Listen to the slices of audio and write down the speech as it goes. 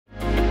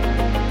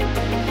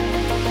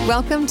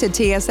Welcome to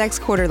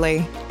TSX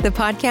Quarterly, the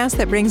podcast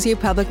that brings you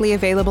publicly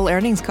available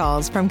earnings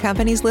calls from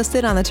companies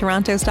listed on the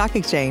Toronto Stock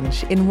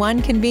Exchange in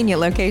one convenient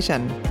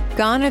location.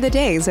 Gone are the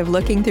days of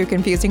looking through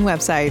confusing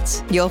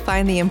websites. You'll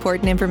find the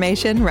important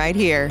information right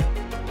here.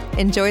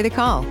 Enjoy the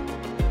call.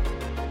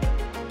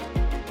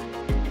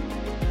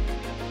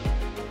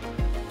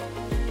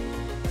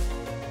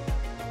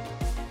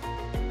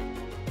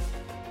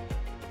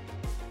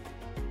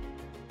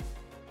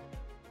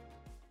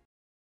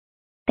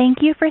 Thank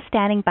you for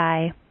standing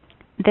by.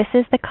 This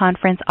is the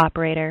conference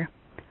operator.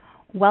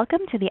 Welcome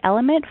to the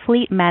Element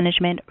Fleet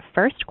Management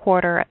First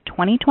Quarter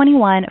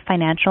 2021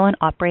 Financial and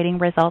Operating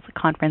Results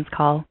Conference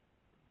Call.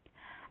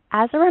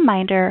 As a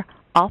reminder,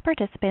 all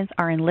participants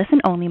are in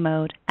listen-only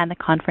mode and the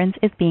conference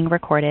is being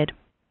recorded.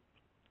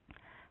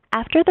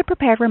 After the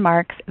prepared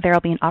remarks, there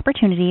will be an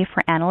opportunity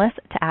for analysts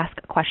to ask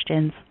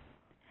questions.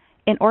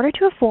 In order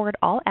to afford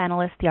all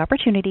analysts the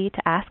opportunity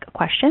to ask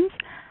questions,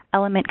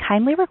 Element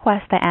kindly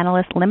requests that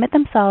analysts limit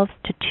themselves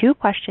to 2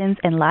 questions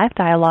in live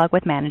dialogue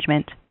with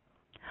management.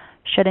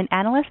 Should an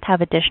analyst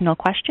have additional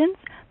questions,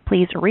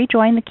 please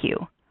rejoin the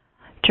queue.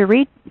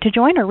 To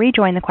join or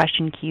rejoin the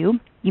question queue,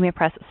 you may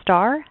press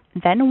star,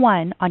 then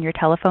 1 on your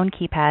telephone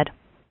keypad.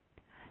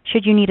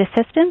 Should you need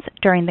assistance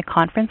during the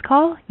conference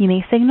call, you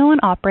may signal an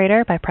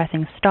operator by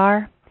pressing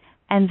star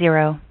and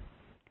 0.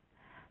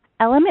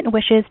 Element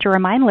wishes to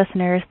remind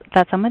listeners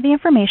that some of the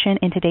information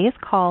in today's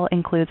call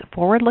includes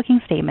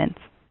forward-looking statements.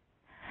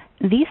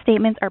 These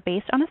statements are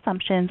based on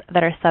assumptions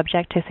that are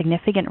subject to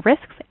significant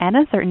risks and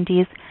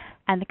uncertainties,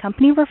 and the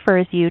company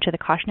refers you to the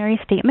cautionary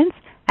statements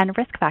and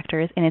risk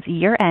factors in its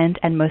year-end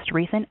and most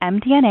recent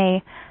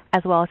MD&A,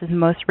 as well as its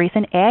most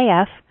recent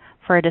AIF,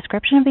 for a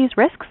description of these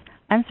risks,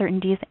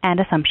 uncertainties, and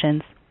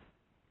assumptions.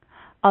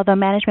 Although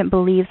management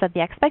believes that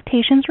the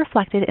expectations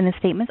reflected in the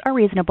statements are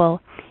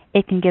reasonable,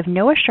 it can give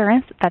no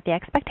assurance that the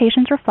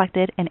expectations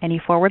reflected in any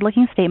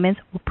forward-looking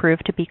statements will prove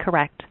to be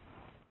correct.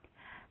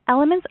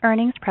 Element's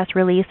earnings press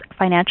release,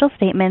 financial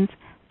statements,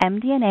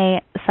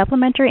 MD&A,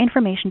 supplementary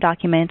information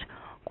document,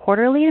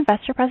 quarterly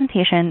investor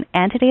presentation,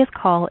 and today's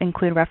call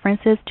include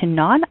references to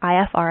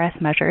non-IFRS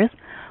measures,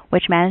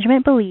 which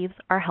management believes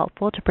are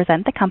helpful to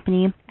present the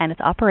company and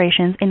its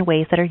operations in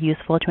ways that are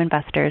useful to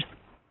investors.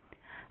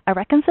 A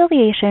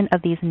reconciliation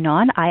of these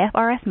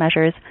non-IFRS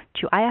measures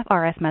to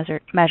IFRS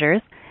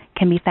measures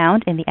can be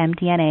found in the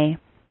MD&A.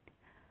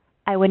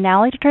 I would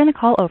now like to turn the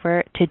call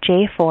over to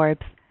Jay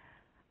Forbes,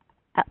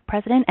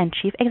 President and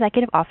Chief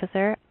Executive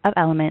Officer of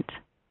Element.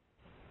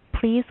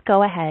 Please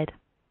go ahead.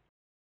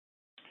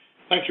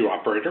 Thank you,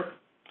 Operator,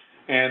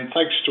 and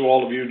thanks to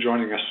all of you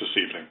joining us this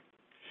evening.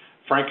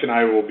 Frank and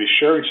I will be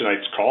sharing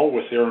tonight's call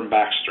with Aaron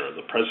Baxter,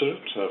 the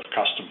President of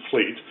Custom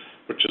Fleet,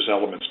 which is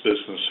Element's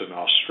business in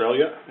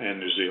Australia and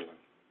New Zealand.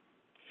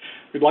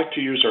 We'd like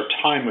to use our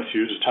time with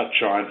you to touch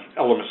on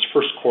Element's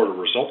first quarter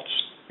results,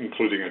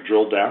 including a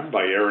drill down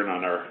by Aaron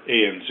on our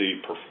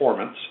ANZ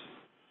performance,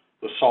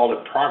 the solid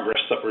progress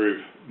that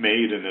we've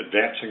made in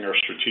advancing our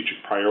strategic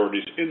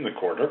priorities in the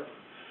quarter,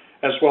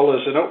 as well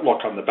as an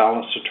outlook on the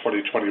balance of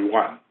 2021,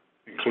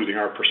 including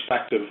our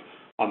perspective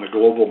on the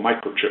global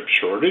microchip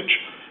shortage,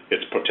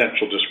 its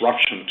potential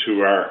disruption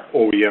to our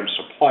OEM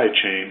supply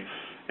chain,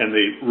 and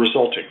the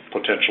resulting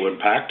potential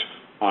impact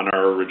on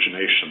our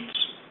originations.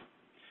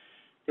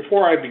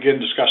 Before I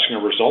begin discussing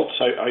our results,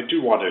 I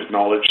do want to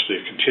acknowledge the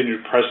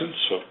continued presence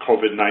of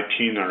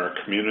COVID-19 in our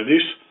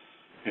communities.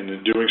 And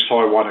in doing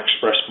so, I want to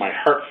express my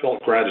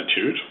heartfelt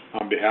gratitude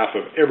on behalf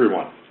of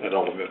everyone at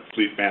Element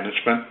Fleet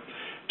Management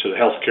to the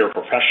healthcare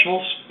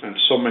professionals and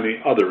so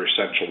many other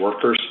essential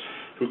workers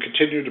who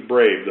continue to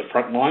brave the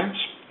front lines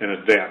and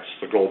advance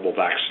the global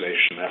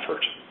vaccination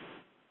effort.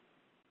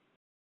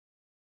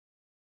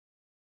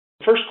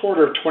 The first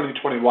quarter of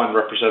 2021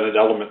 represented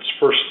Element's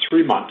first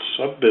 3 months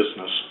of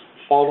business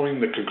following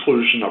the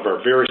conclusion of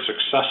our very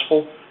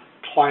successful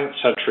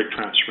client-centric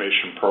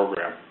transformation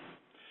program.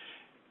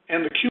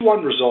 And the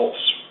Q1 results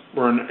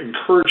were an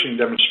encouraging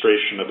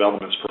demonstration of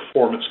Element's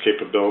performance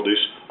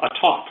capabilities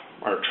atop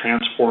our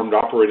transformed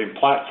operating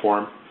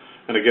platform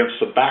and against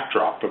the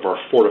backdrop of our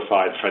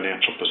fortified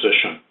financial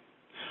position.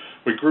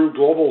 We grew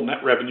global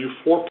net revenue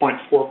 4.4%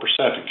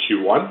 in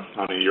Q1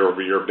 on a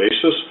year-over-year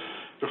basis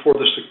before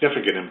the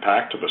significant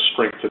impact of a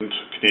strengthened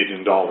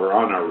Canadian dollar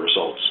on our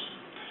results.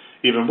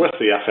 Even with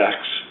the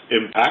FX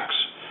impacts,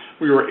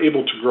 we were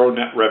able to grow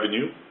net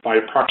revenue by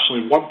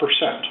approximately 1%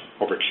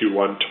 over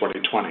Q1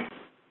 2020.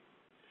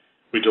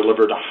 We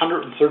delivered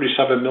 $137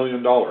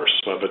 million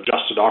of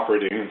adjusted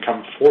operating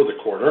income for the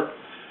quarter,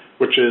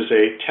 which is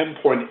a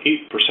 10.8%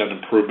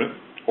 improvement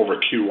over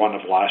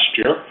Q1 of last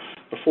year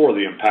before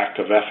the impact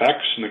of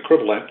FX and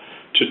equivalent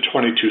to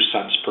 22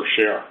 cents per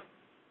share.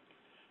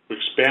 We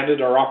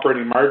expanded our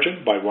operating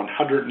margin by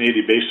 180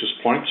 basis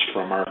points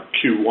from our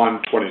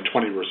Q1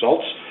 2020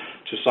 results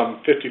to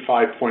some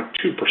 55.2%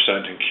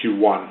 in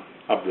Q1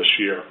 of this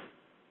year.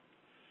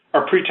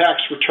 Our pre-tax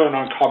return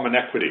on common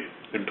equity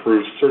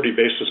improved 30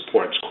 basis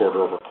points quarter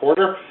over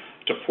quarter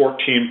to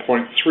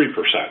 14.3%,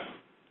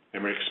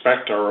 and we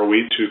expect our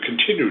ROE to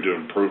continue to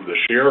improve this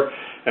year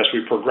as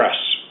we progress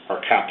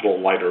our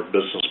capital-lighter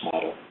business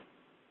model.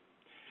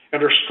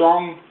 And our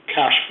strong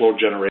cash flow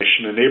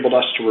generation enabled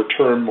us to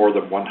return more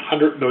than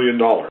 $100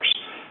 million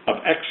of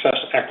excess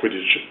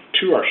equity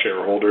to our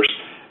shareholders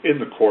in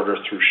the quarter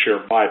through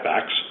share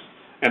buybacks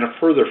and a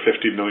further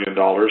 $50 million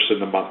in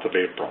the month of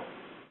April.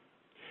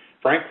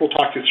 Frank will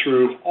talk you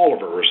through all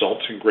of our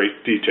results in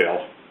great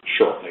detail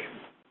shortly.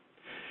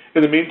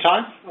 In the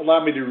meantime,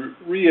 allow me to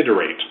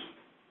reiterate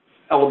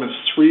Element's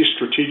 3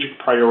 strategic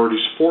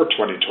priorities for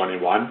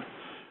 2021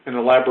 and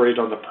elaborate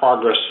on the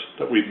progress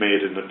that we've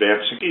made in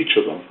advancing each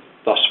of them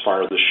thus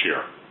far this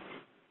year.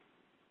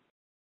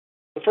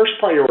 The first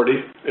priority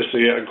is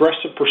the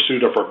aggressive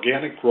pursuit of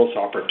organic growth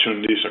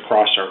opportunities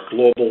across our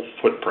global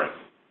footprint.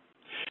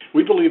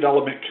 We believe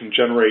Element can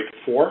generate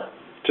 4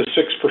 to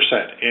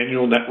 6%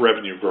 annual net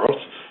revenue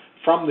growth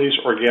from these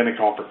organic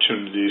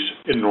opportunities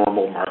in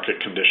normal market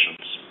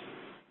conditions.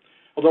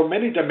 Although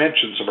many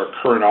dimensions of our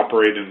current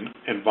operating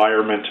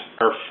environment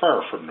are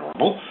far from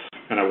normal,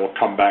 and I will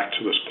come back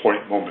to this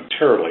point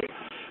momentarily,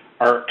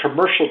 our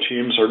commercial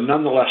teams are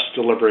nonetheless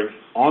delivering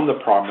on the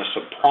promise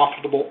of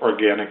profitable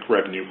organic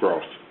revenue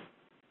growth.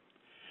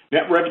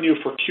 Net revenue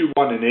for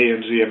Q1 in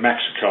ANZ and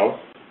Mexico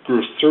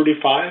grew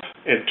 35%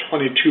 and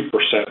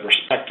 22%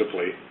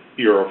 respectively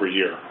year over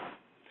year.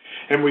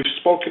 And we've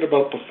spoken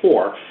about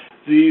before,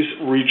 these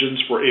regions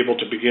were able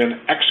to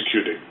begin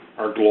executing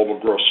our global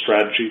growth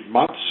strategy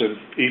months and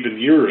even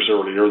years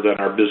earlier than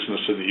our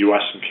business in the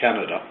U.S. and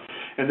Canada,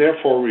 and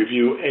therefore we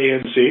view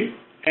ANZ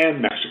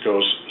and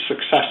Mexico's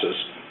successes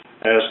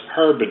as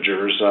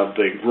harbingers of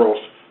the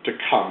growth to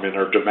come in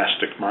our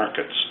domestic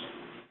markets.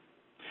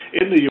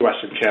 In the U.S.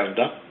 and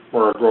Canada,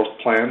 where our growth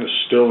plan is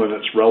still in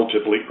its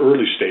relatively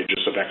early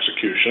stages of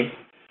execution,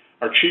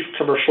 our Chief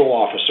Commercial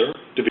Officer,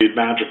 David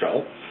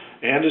Madrigal,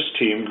 and his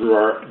team grew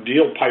our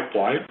deal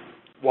pipeline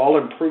while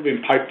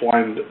improving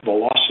pipeline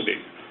velocity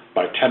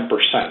by 10%,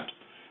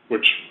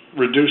 which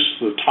reduced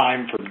the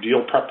time from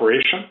deal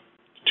preparation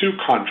to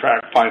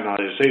contract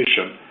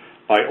finalization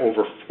by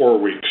over 4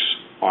 weeks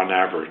on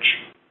average.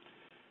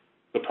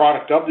 The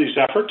product of these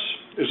efforts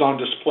is on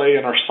display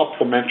in our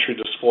supplementary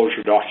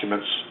disclosure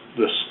documents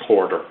this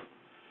quarter.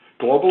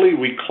 Globally,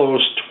 we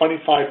closed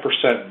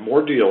 25%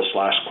 more deals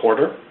last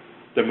quarter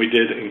than we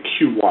did in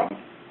Q1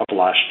 of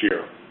last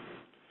year.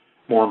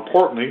 More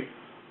importantly,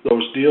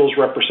 those deals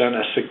represent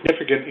a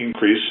significant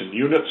increase in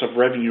units of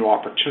revenue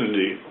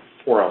opportunity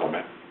for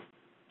Element.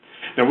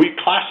 Now, we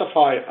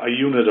classify a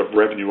unit of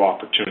revenue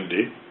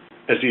opportunity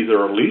as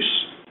either a lease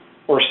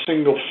or a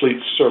single fleet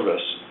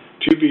service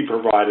to be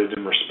provided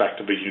in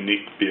respect of a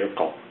unique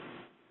vehicle.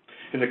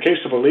 In the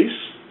case of a lease,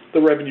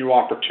 the revenue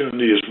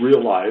opportunity is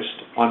realized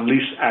on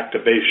lease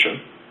activation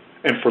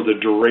and for the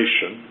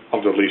duration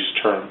of the lease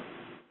term.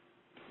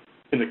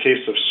 In the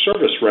case of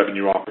service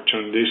revenue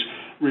opportunities,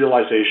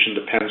 realization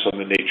depends on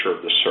the nature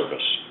of the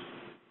service.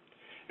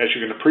 As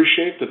you can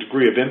appreciate, the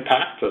degree of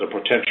impact that a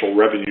potential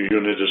revenue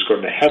unit is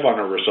going to have on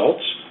our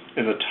results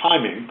and the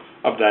timing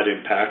of that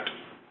impact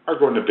are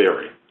going to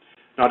vary.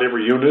 Not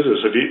every unit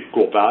is of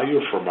equal value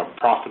from a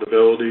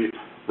profitability,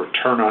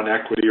 return on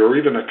equity, or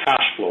even a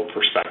cash flow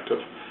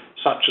perspective,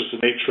 such as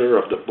the nature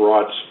of the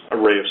broad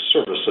array of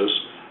services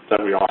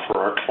that we offer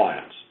our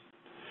clients.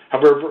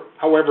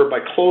 However, by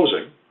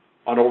closing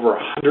on over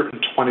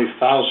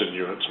 120,000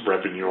 units of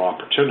revenue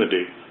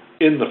opportunity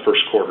in the first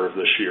quarter of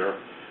this year,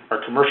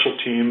 our commercial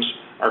teams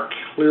are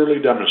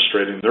clearly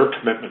demonstrating their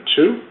commitment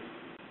to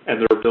and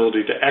their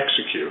ability to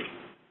execute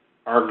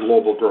our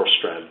global growth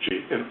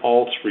strategy in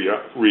all 3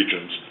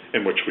 regions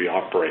in which we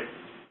operate.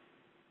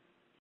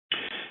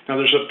 Now,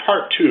 there's a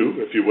part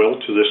 2, if you will,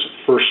 to this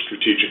first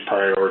strategic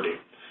priority,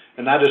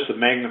 and that is the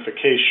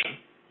magnification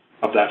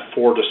of that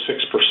 4 to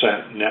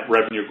 6% net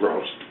revenue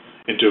growth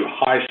into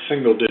high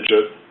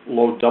single-digit,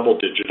 low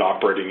double-digit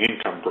operating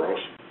income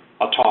growth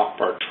atop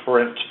our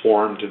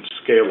transformed and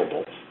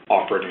scalable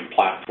operating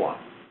platform.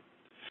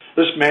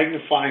 This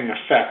magnifying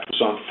effect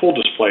was on full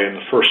display in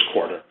the first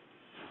quarter.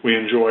 We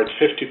enjoyed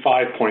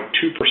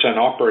 55.2%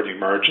 operating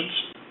margins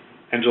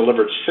and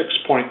delivered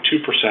 6.2%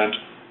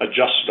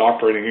 adjusted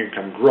operating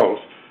income growth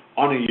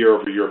on a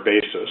year-over-year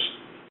basis,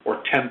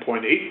 or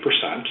 10.8%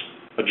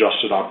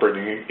 adjusted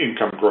operating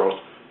income growth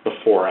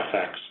before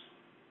FX.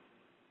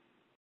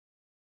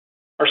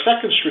 Our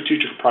second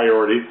strategic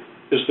priority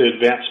is the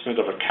advancement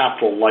of a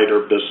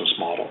capital-lighter business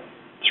model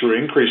through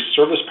increased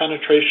service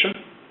penetration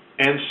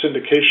and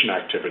syndication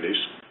activities,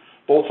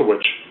 both of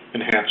which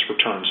enhance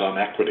returns on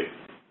equity.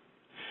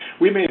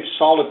 We made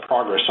solid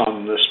progress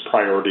on this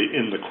priority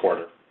in the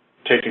quarter,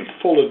 taking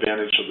full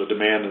advantage of the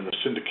demand in the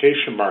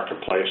syndication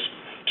marketplace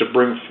to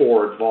bring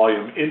forward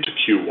volume into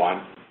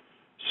Q1,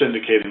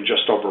 syndicating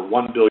just over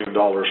 $1 billion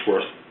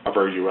worth of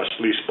our U.S.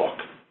 lease book.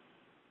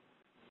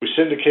 We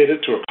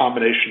syndicated to a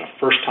combination of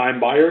first-time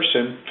buyers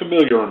and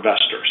familiar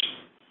investors.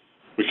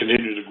 We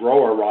continue to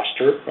grow our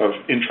roster of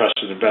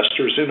interested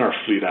investors in our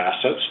fleet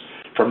assets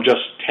from just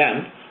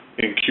 10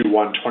 in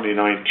Q1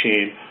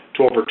 2019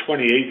 to over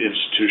 28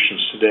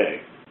 institutions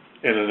today,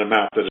 in an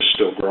amount that is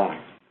still growing.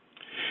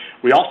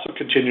 We also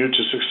continue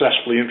to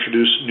successfully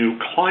introduce new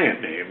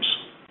client names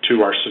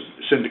to our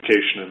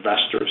syndication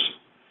investors.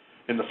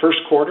 In the first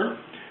quarter,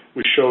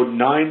 we showed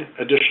 9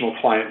 additional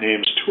client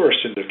names to our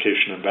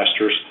syndication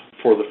investors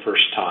for the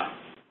first time.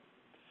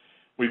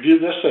 We view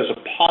this as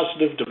a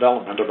positive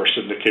development of our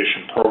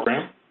syndication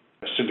program.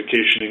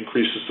 Syndication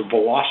increases the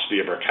velocity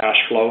of our cash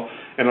flow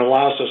and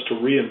allows us to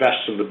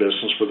reinvest in the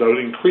business without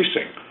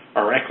increasing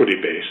our equity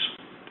base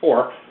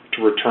or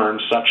to return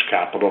such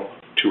capital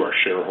to our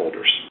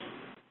shareholders.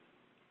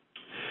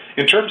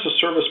 In terms of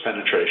service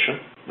penetration,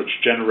 which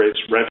generates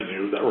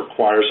revenue that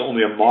requires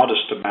only a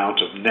modest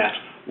amount of net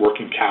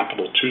working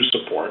capital to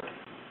support,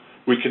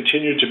 we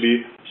continue to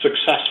be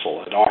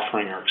successful at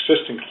offering our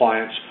existing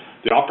clients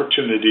the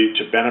opportunity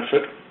to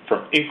benefit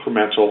from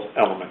incremental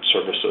Element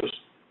services.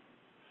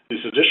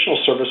 These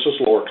additional services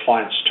lower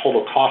clients'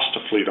 total cost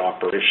of fleet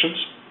operations,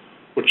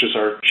 which is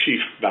our chief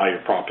value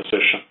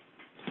proposition.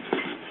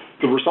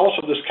 The result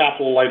of this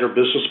capital-lighter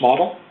business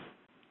model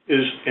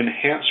is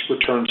enhanced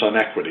returns on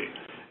equity,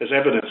 as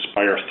evidenced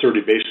by our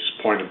 30 basis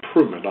point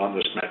improvement on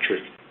this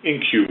metric in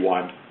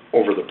Q1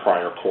 over the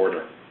prior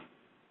quarter.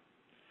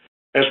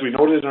 As we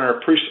noted in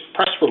our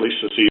press release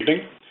this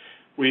evening,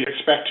 we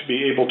expect to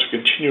be able to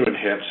continue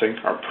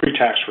enhancing our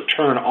pre-tax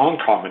return on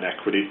common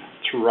equity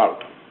throughout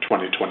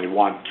 2021.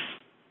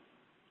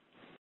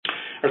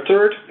 Our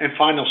third and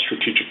final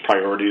strategic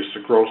priority is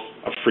the growth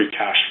of free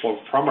cash flow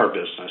from our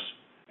business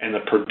and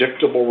the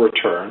predictable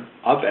return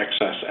of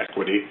excess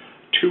equity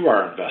to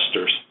our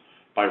investors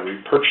by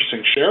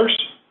repurchasing shares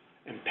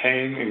and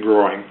paying and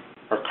growing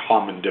our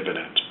common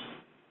dividend.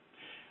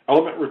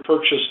 Element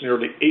repurchased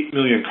nearly 8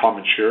 million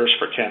common shares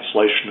for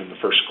cancellation in the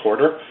first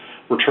quarter,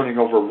 returning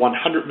over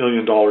 $100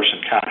 million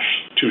in cash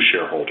to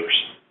shareholders.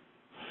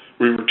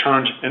 We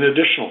returned an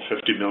additional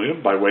 $50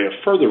 million by way of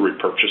further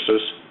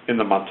repurchases in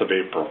the month of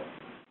April.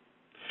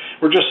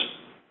 We're just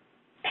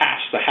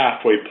past the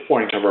halfway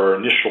point of our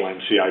initial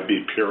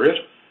NCIB period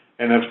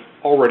and have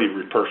already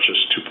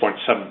repurchased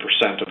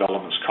 2.7% of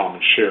Element's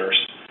common shares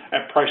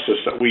at prices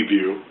that we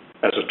view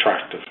as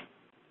attractive.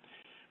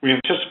 We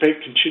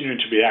anticipate continuing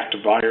to be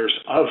active buyers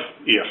of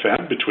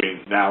EFN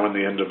between now and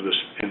the end of this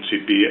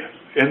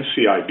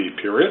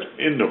NCIB period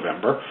in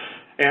November,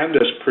 and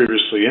as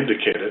previously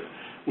indicated,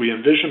 we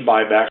envision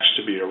buybacks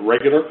to be a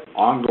regular,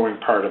 ongoing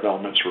part of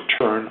Element's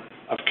return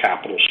of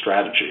capital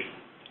strategy,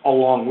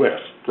 along with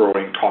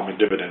growing common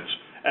dividends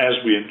as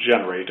we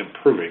generate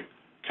improving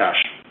cash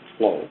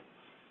flow.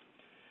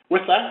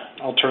 With that,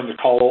 I'll turn the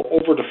call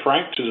over to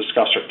Frank to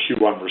discuss our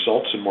Q1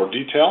 results in more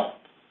detail,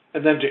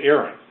 and then to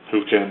Aaron,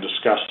 who can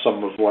discuss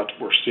some of what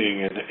we're seeing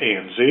in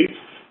ANZ,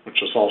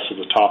 which is also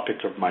the topic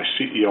of my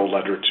CEO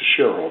letter to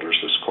shareholders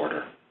this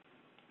quarter.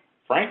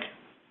 Frank?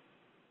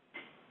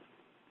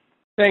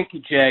 Thank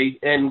you, Jay,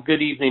 and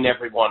good evening,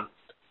 everyone.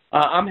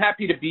 I'm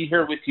happy to be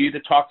here with you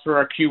to talk through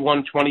our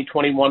Q1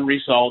 2021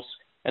 results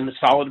and the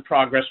solid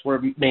progress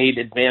we've made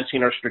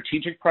advancing our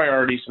strategic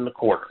priorities in the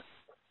quarter.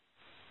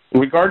 In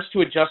regards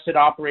to adjusted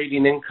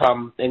operating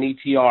income and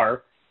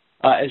ETR,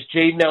 as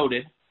Jay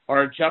noted,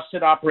 our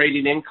adjusted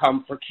operating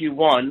income for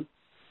Q1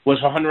 was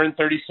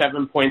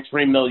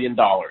 $137.3 million,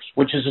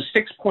 which is a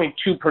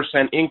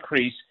 6.2%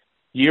 increase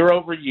year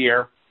over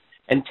year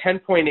and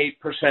 10.8%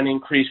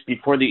 increase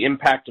before the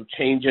impact of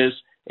changes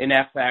in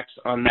FX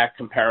on that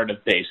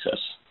comparative basis.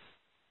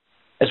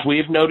 As we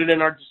have noted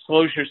in our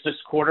disclosures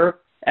this quarter,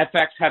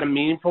 FX had a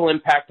meaningful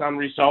impact on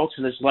results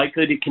and is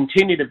likely to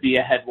continue to be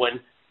a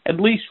headwind, at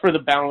least for the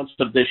balance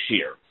of this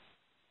year.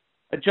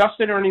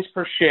 Adjusted earnings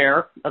per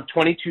share of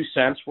 22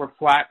 cents were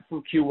flat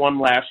from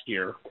Q1 last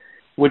year,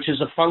 which is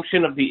a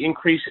function of the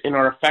increase in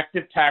our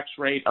effective tax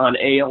rate on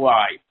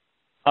AOI,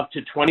 up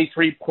to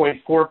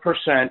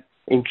 23.4%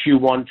 in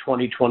Q1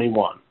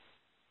 2021.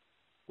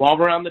 While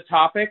we're on the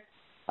topic,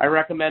 I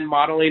recommend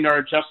modeling our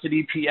adjusted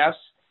EPS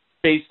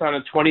based on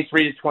a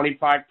 23 to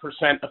 25%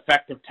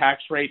 effective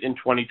tax rate in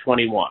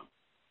 2021.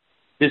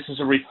 This is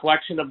a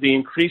reflection of the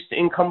increased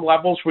income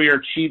levels we are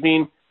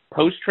achieving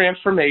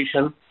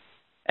post-transformation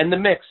and the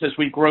mix as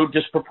we grow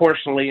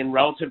disproportionately in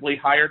relatively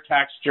higher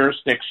tax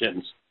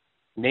jurisdictions,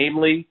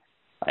 namely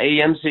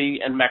ANZ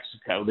and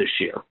Mexico this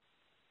year.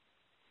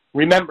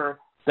 Remember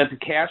that the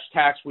cash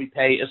tax we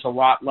pay is a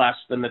lot less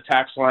than the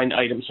tax line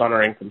items on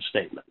our income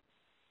statement.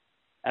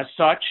 As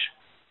such,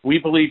 we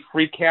believe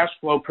free cash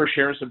flow per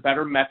share is a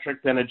better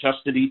metric than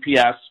adjusted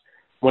EPS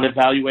when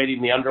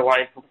evaluating the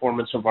underlying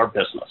performance of our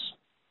business.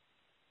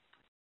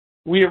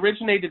 We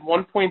originated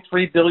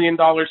 $1.3 billion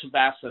of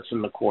assets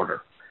in the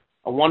quarter,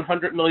 a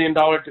 $100 million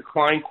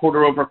decline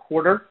quarter over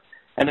quarter,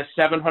 and a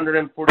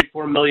 $744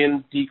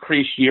 million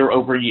decrease year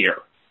over year.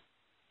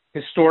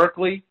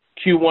 Historically,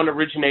 Q1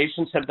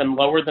 originations have been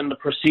lower than the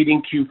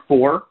preceding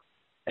Q4,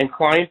 and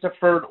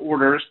client-deferred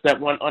orders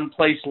that went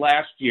unplaced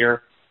last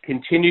year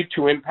continued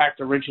to impact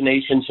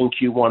originations in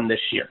Q1 this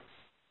year.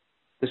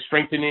 The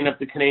strengthening of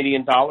the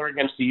Canadian dollar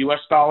against the U.S.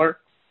 dollar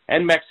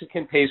and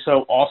Mexican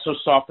peso also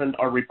softened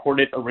our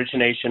reported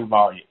origination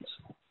volumes.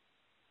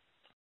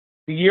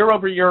 The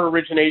year-over-year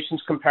originations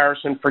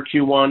comparison for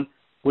Q1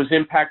 was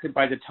impacted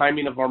by the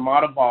timing of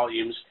Armada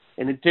volumes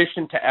in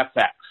addition to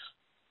FX.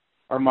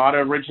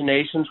 Armada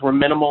originations were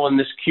minimal in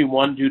this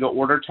Q1 due to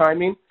order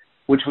timing,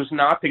 which was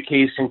not the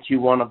case in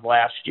Q1 of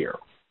last year.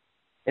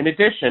 In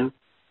addition,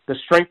 the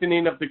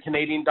strengthening of the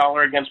Canadian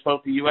dollar against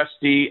both the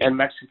USD and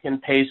Mexican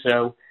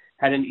peso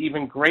had an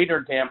even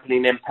greater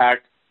dampening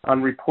impact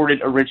on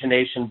reported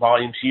origination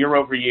volumes year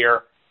over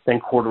year than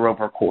quarter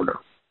over quarter.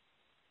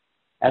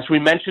 As we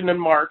mentioned in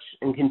March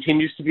and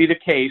continues to be the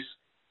case,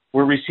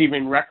 we're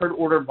receiving record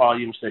order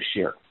volumes this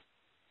year.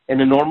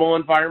 In a normal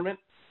environment,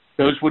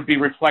 those would be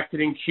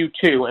reflected in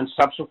Q2 and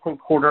subsequent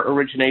quarter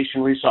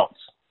origination results.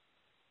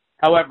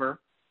 However,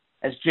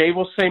 as Jay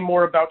will say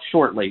more about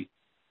shortly,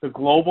 the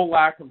global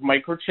lack of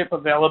microchip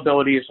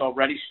availability is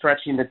already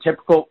stretching the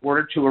typical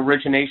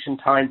order-to-origination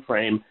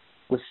timeframe,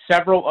 with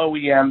several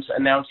OEMs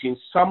announcing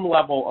some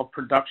level of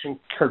production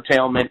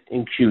curtailment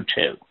in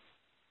Q2.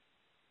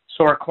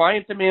 So our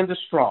client demand is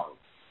strong,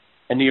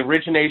 and the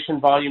origination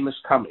volume is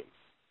coming.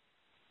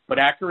 But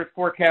accurate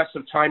forecasts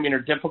of timing are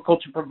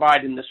difficult to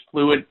provide in this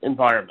fluid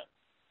environment.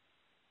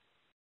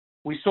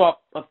 We saw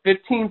a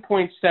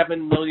 $15.7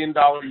 million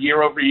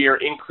year-over-year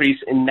increase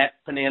in net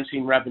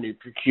financing revenue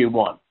for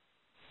Q1.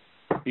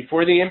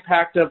 Before the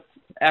impact of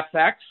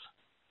FX,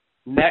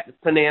 net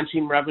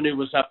financing revenue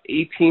was up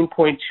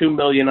 $18.2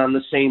 million on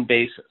the same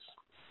basis,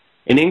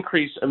 an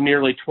increase of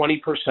nearly 20%.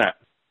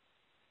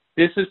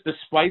 This is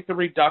despite the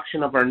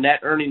reduction of our net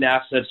earning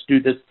assets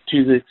due to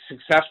the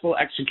successful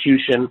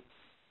execution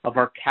of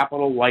our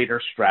capital lighter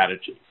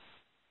strategy.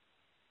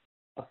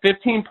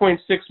 $15.6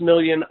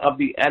 million of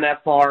the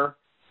NFR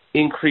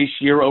increase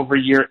year over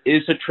year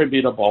is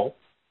attributable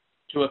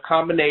to a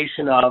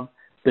combination of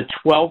the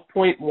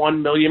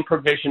 $12.1 million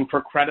provision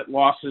for credit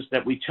losses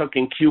that we took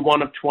in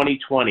Q1 of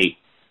 2020,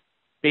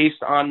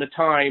 based on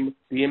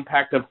the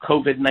impact of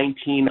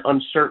COVID-19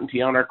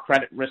 uncertainty on our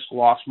credit risk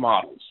loss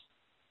models,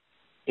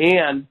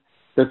 and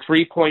the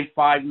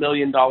 $3.5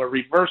 million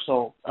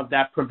reversal of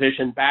that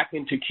provision back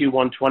into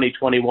Q1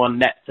 2021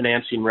 net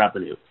financing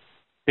revenue,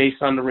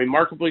 based on the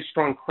remarkably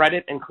strong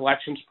credit and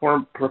collections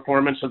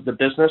performance of the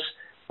business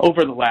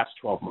over the last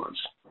 12 months.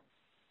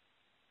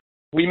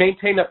 We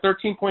maintain a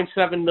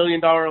 $13.7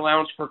 million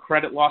allowance for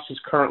credit losses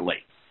currently,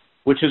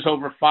 which is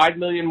over $5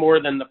 million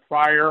more than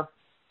prior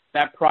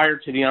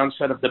to the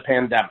onset of the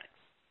pandemic.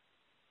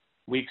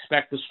 We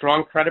expect the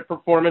strong credit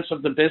performance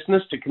of the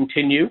business to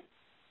continue,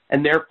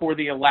 and therefore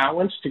the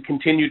allowance to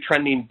continue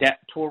trending debt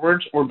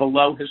towards or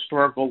below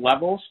historical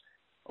levels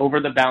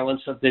over the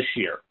balance of this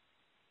year.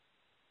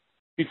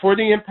 Before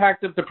the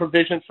impact of the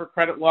provision for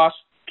credit loss,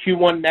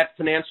 Q1 net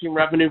financing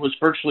revenue was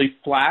virtually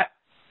flat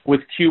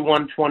with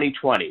Q1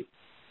 2020,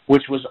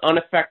 which was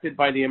unaffected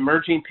by the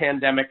emerging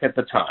pandemic at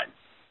the time.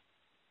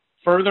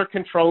 Further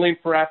controlling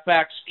for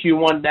FX,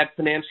 Q1 net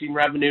financing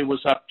revenue was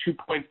up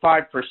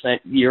 2.5%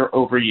 year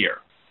over year.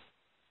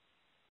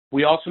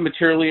 We also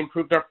materially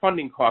improved our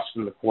funding costs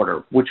in the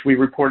quarter, which we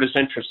report as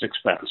interest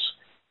expense.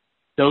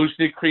 Those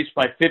decreased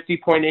by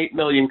 $50.8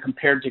 million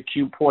compared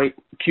to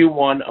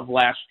Q1 of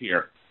last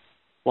year,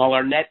 while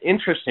our net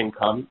interest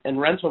income and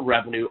rental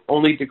revenue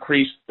only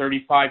decreased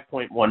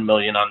 $35.1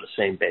 million on the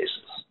same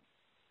basis.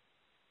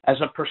 As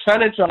a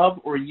percentage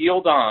of or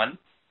yield on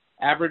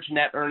average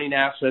net earning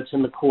assets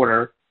in the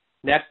quarter,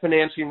 net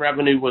financing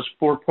revenue was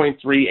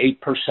 4.38%,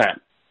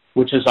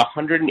 which is a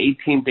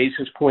 118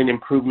 basis point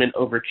improvement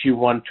over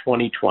Q1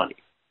 2020.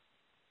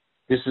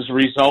 This is a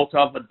result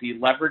of a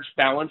deleveraged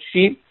balance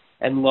sheet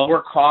and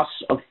lower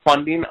costs of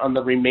funding on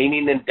the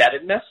remaining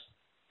indebtedness,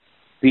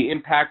 the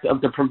impact of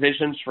the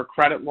provisions for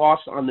credit loss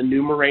on the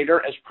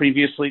numerator as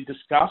previously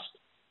discussed,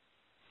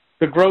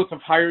 the growth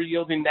of higher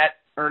yielding net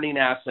earning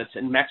assets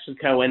in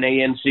Mexico and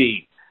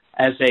ANZ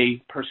as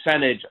a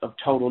percentage of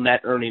total net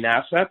earning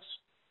assets,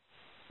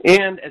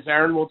 and as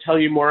Aaron will tell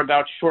you more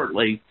about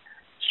shortly,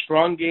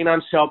 strong gain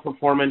on sale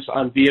performance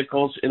on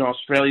vehicles in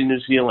Australia and New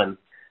Zealand,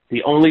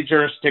 the only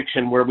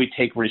jurisdiction where we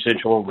take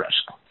residual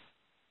risk.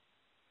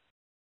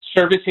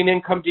 Servicing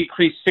income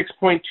decreased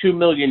 $6.2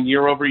 million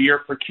year over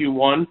year for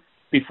Q1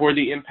 before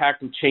the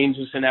impact of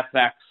changes in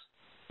FX,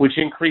 which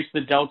increased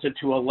the delta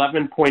to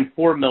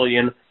 $11.4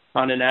 million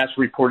on an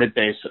as-reported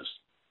basis.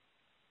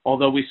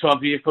 Although we saw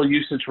vehicle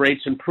usage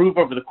rates improve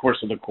over the course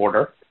of the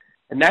quarter,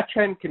 and that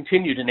trend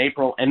continued in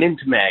April and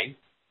into May,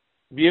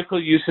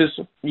 vehicle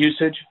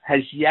usage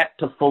has yet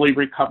to fully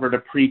recover to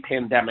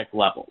pre-pandemic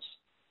levels.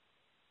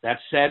 That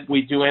said,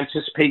 we do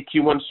anticipate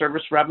Q1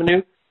 service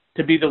revenue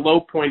to be the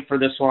low point for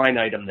this line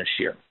item this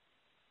year.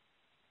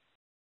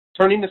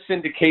 Turning to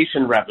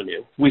syndication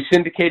revenue, we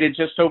syndicated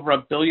just over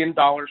 $1 billion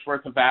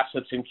worth of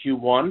assets in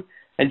Q1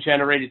 and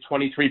generated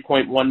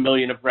 $23.1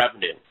 million of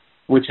revenue,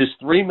 which is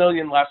 $3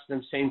 million less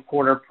than same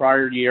quarter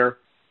prior year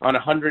on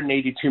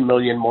 $182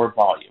 million more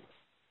volume.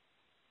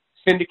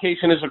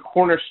 Syndication is a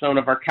cornerstone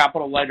of our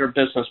capital lighter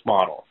business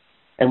model,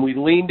 and we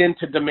leaned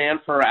into demand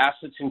for our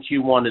assets in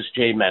Q1, as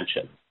Jay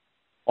mentioned.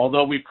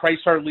 Although we price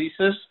our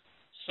leases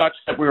such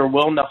that we are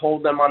willing to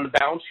hold them on the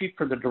balance sheet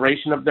for the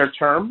duration of their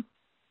term,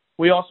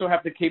 we also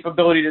have the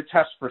capability to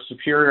test for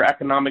superior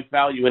economic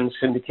value in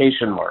the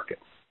syndication market.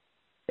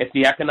 If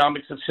the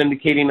economics of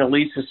syndicating a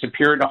lease is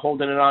superior to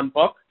holding it on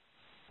book,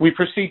 We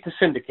proceed to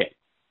syndicate.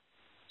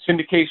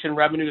 Syndication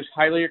revenue is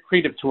highly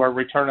accretive to our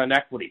return on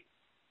equity,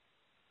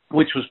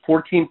 which was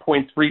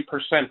 14.3%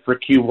 for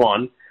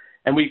Q1,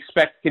 and we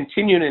expect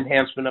continued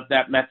enhancement of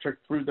that metric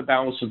through the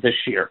balance of this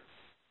year.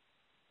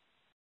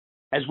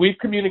 As we've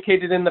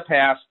communicated in the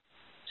past,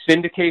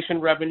 syndication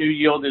revenue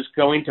yield is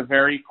going to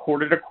vary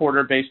quarter to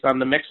quarter based on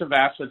the mix of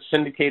assets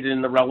syndicated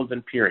in the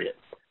relevant period.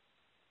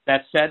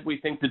 That said, we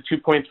think the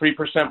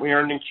 2.3% we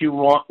earned in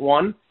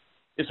Q1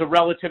 is a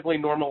relatively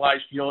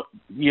normalized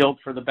yield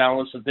for the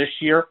balance of this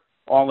year,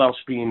 all else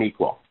being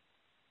equal.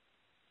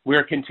 We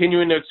are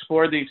continuing to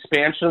explore the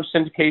expansion of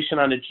syndication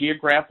on a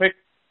geographic,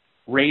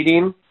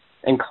 rating,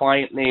 and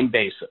client name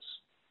basis.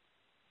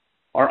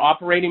 Our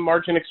operating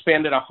margin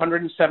expanded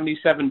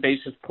 177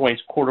 basis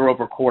points quarter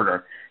over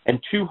quarter and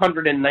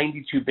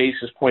 292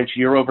 basis points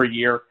year over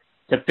year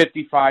to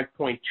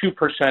 55.2%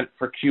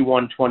 for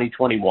Q1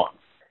 2021,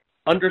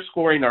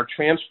 underscoring our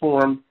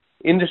transformed,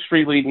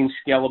 industry-leading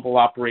scalable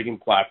operating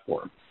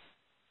platform.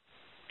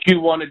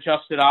 Q1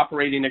 adjusted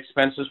operating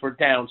expenses were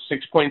down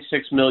 $6.6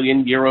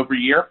 million year over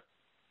year,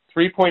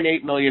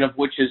 $3.8 million of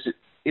which is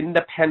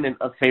independent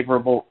of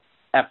favorable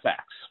FX.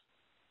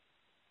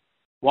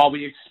 While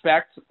we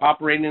expect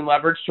operating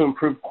leverage to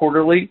improve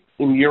quarterly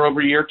in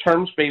year-over-year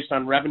terms based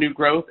on revenue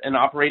growth and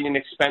operating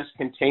expense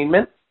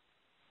containment,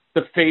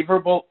 the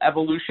favorable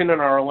evolution in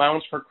our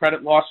allowance for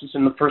credit losses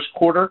in the first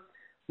quarter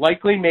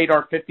likely made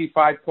our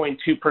 55.2%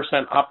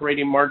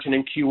 operating margin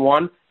in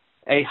Q1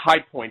 a high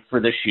point for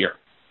this year.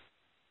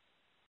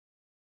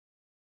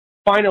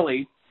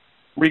 Finally,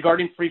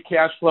 regarding free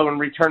cash flow and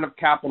return of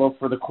capital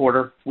for the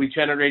quarter, we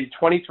generated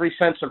 23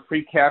 cents of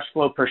free cash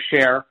flow per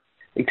share,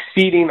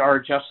 exceeding our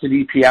adjusted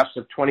EPS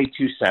of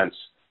 22 cents,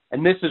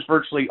 and this is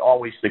virtually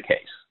always the case.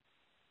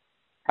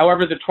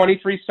 However, the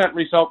 23-cent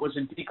result was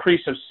a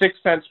decrease of 6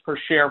 cents per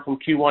share from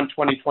Q1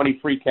 2020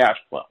 free cash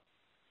flow.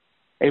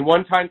 A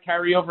one-time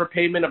carryover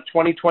payment of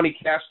 2020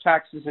 cash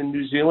taxes in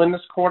New Zealand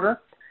this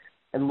quarter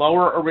and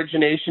lower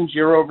originations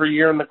year over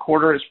year in the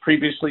quarter, as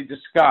previously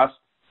discussed,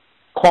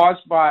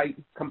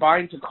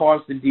 combined to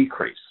cause the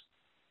decrease.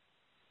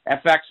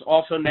 FX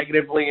also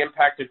negatively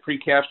impacted free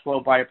cash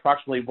flow by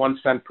approximately 1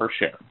 cent per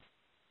share.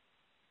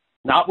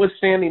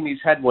 Notwithstanding these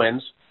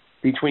headwinds,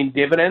 between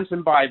dividends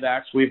and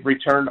buybacks, we've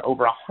returned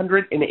over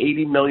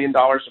 $180 million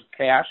of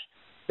cash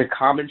to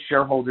common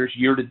shareholders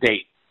year to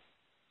date.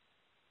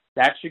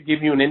 That should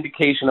give you an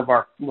indication of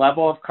our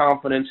level of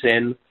confidence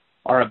in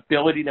our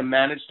ability to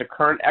manage the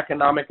current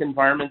economic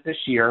environment this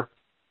year,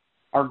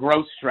 our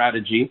growth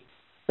strategy,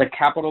 the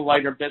capital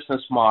lighter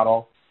business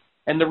model,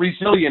 and the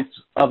resilience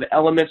of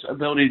Element's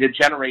ability to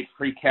generate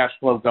free cash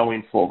flow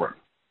going forward.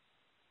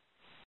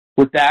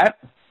 With that,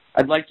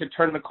 I'd like to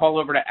turn the call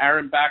over to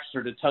Aaron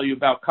Baxter to tell you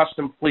about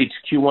Custom Fleet's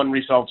Q1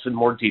 results in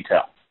more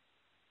detail.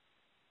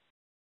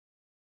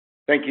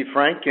 Thank you,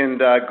 Frank,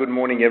 and good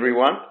morning,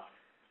 everyone.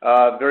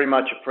 Very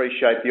much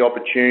appreciate the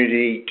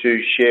opportunity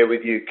to share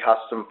with you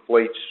Custom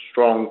Fleet's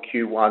strong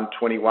Q1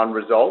 21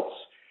 results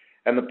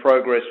and the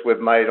progress we've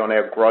made on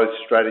our growth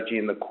strategy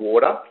in the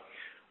quarter.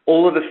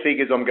 All of the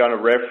figures I'm going to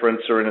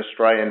reference are in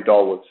Australian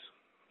dollars.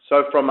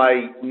 So from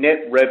a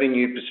net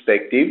revenue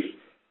perspective,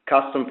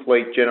 Custom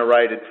Fleet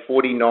generated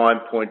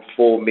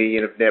 $49.4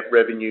 million of net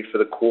revenue for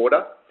the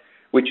quarter,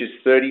 which is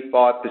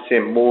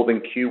 35% more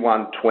than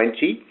Q1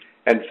 20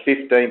 and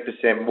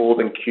 15% more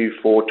than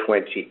Q4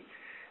 20.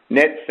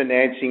 Net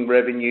financing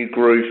revenue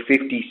grew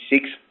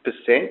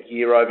 56%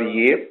 year over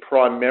year,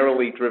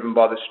 primarily driven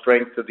by the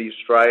strength of the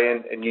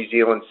Australian and New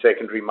Zealand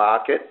secondary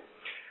market.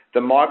 The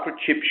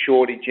microchip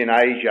shortage in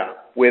Asia,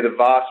 where the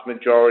vast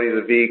majority of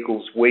the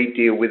vehicles we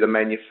deal with are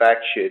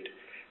manufactured,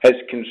 has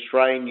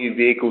constrained new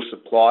vehicle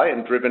supply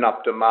and driven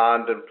up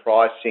demand and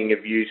pricing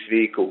of used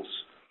vehicles.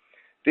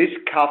 This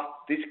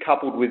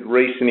coupled with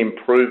recent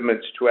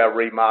improvements to our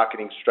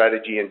remarketing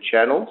strategy and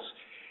channels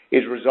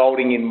is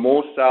resulting in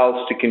more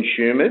sales to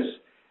consumers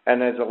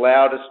and has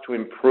allowed us to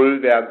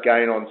improve our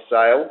gain on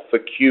sale for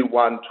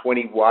Q1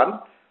 21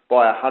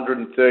 by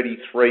 133%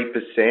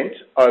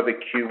 over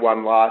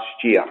Q1 last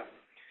year.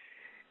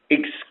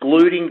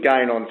 Excluding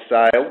gain on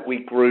sale, we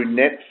grew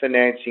net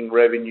financing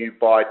revenue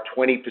by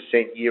 20%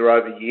 year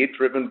over year,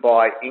 driven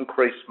by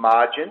increased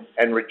margin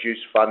and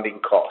reduced funding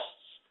costs.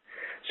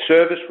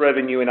 Service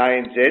revenue in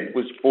ANZ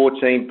was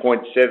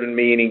 $14.7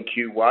 million in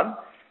Q1.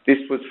 This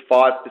was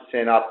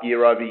 5% up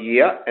year over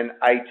year and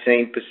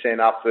 18%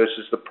 up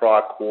versus the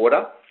prior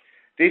quarter.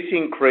 This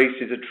increase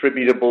is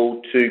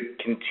attributable to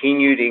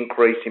continued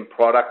increase in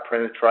product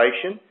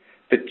penetration,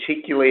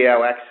 particularly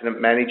our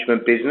accident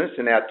management business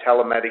and our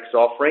telematics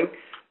offering,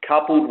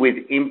 coupled with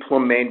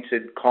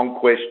implemented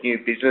Conquest new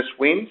business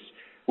wins,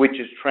 which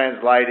has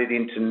translated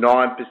into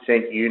 9%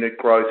 unit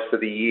growth for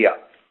the year.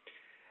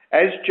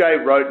 As Jay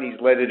wrote in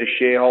his letter to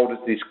shareholders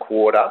this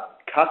quarter,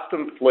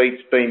 Custom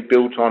Fleet's been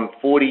built on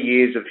 40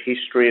 years of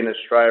history in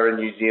Australia and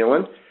New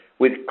Zealand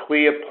with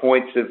clear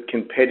points of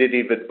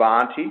competitive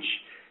advantage,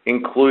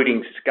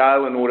 including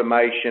scale and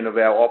automation of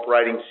our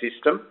operating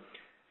system,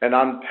 an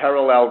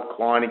unparalleled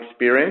client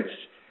experience,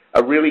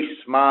 a really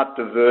smart,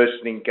 diverse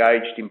and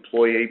engaged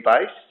employee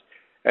base,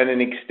 and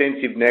an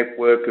extensive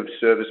network of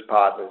service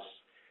partners.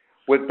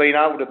 We've been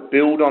able to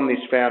build on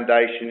this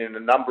foundation in a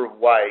number of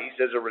ways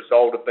as a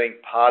result of being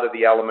part of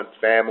the Element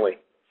family.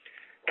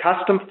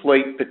 Custom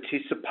Fleet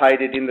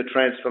participated in the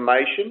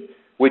transformation,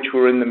 which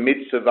we're in the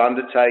midst of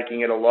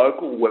undertaking at a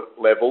local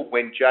level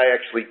when Jay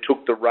actually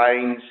took the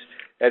reins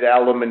at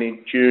Element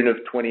in June of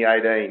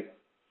 2018.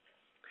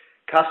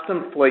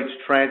 Custom Fleet's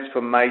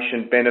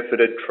transformation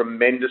benefited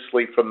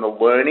tremendously from the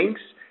learnings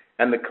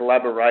and the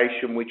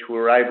collaboration which we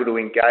were able to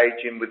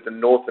engage in with the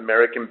North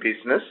American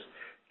business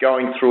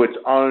going through its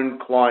own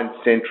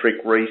client-centric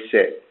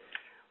reset.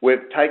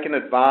 We've taken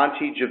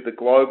advantage of the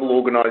global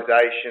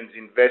organisation's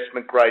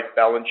investment-grade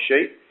balance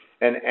sheet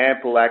and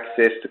ample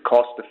access to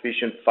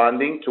cost-efficient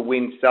funding to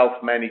win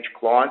self-managed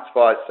clients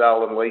via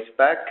sale and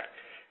leaseback.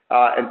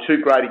 And two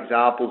great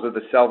examples are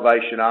the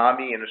Salvation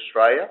Army in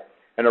Australia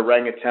and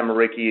Oranga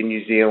Tamariki in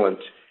New Zealand.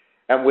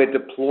 And we're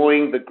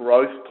deploying the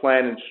growth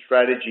plan and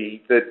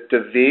strategy that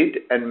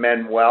David and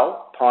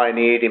Manuel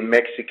pioneered in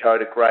Mexico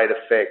to great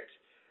effect,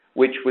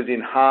 which was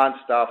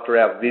enhanced after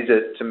our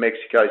visit to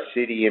Mexico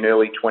City in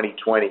early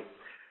 2020.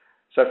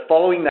 So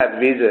following that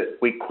visit,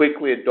 we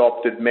quickly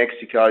adopted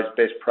Mexico's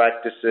best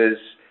practices,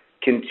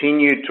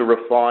 continued to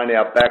refine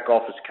our back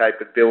office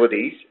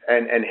capabilities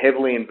and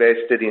heavily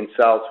invested in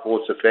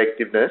Salesforce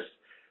effectiveness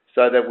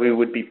so that we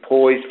would be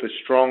poised for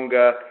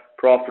stronger,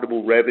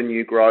 profitable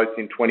revenue growth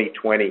in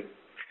 2020.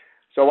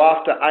 So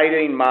after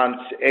 18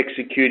 months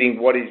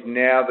executing what is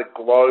now the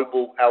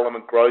global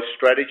Element growth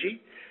strategy,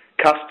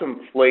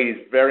 Custom Fleet is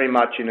very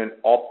much in an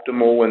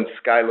optimal and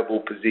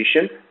scalable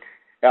position.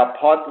 Our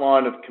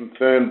pipeline of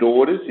confirmed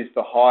orders is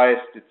the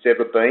highest it's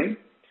ever been.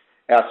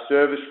 Our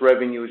service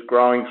revenue is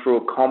growing through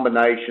a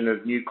combination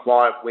of new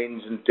client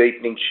wins and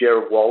deepening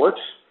share of wallet.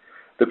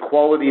 The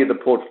quality of the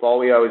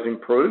portfolio has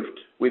improved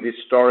with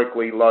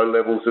historically low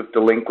levels of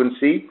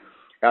delinquency.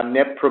 Our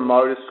net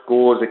promoter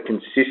scores are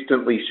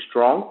consistently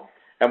strong,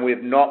 and we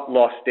have not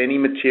lost any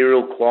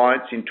material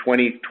clients in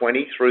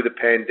 2020 through the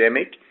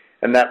pandemic,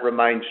 and that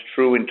remains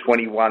true in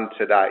 21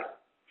 today.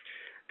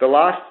 The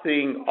last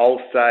thing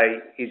I'll say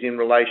is in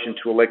relation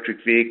to electric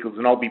vehicles,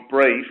 and I'll be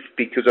brief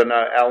because I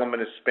know Element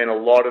has spent a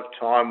lot of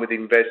time with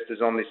investors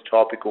on this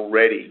topic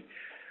already.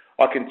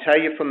 I can tell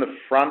you from the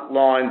front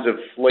lines of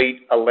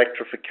fleet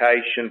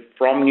electrification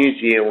from New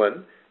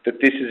Zealand that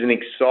this is an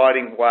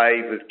exciting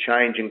wave of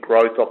change and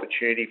growth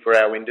opportunity for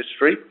our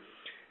industry.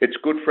 It's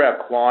good for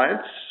our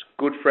clients,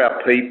 good for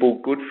our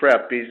people, good for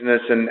our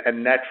business,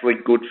 and naturally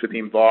good for the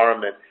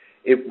environment.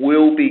 It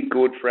will be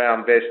good for our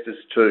investors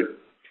too.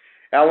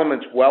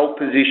 Element's well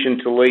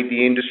positioned to lead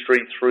the industry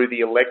through the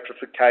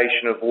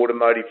electrification of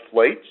automotive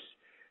fleets,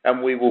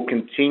 and we will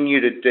continue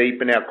to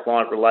deepen our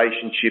client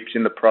relationships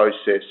in the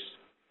process.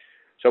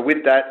 So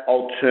with that,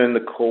 I'll turn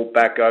the call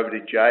back over to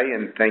Jay,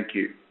 and thank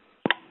you.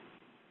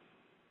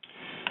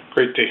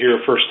 Great to hear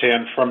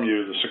firsthand from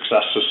you the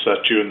successes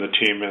that you and the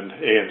team in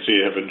ANZ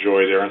have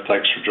enjoyed, Aaron.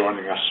 Thanks for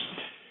joining us.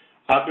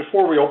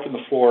 Before we open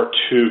the floor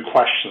to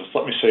questions,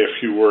 let me say a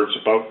few words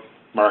about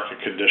market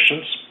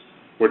conditions,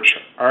 which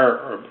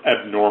are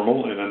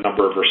abnormal in a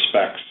number of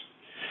respects.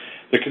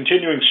 The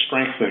continuing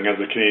strengthening of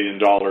the Canadian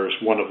dollar is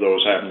one of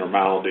those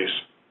abnormalities.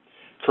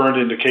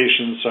 Current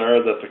indications are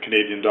that the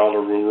Canadian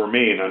dollar will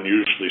remain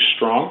unusually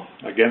strong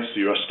against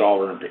the US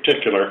dollar in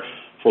particular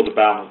for the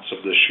balance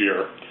of this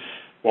year.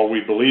 While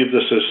we believe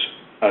this is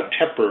a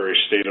temporary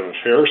state of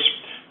affairs,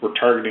 we're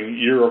targeting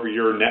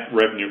year-over-year net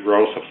revenue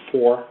growth of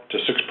 4 to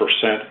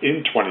 6%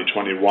 in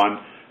 2021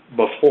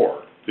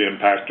 before the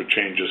impact of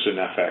changes in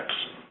FX.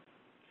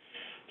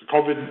 The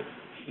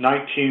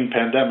COVID-19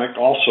 pandemic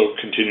also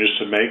continues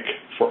to make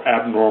for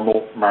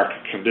abnormal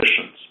market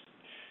conditions.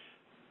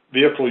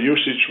 Vehicle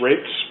usage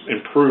rates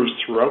improved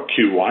throughout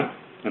Q1,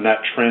 and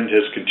that trend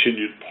has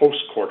continued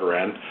post-quarter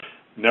end.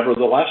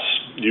 Nevertheless,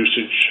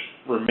 usage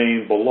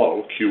remained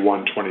below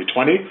Q1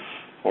 2020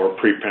 or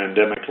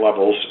pre-pandemic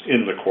levels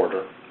in the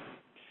quarter.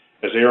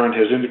 As Aaron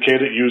has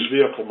indicated, used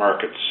vehicle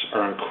markets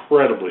are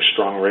incredibly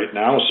strong right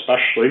now,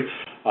 especially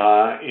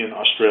in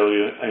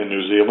Australia and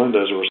New Zealand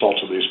as a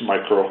result of these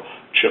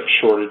microchip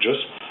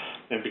shortages.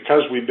 And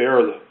because we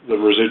bear the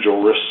residual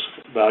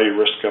value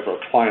risk of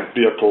our client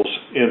vehicles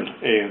in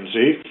ANZ,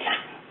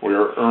 we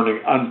are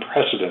earning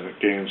unprecedented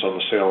gains on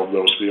the sale of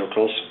those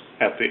vehicles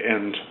at the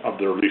end of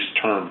their lease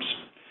terms.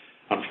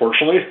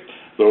 Unfortunately,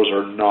 those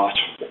are not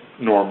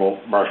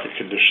normal market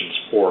conditions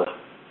for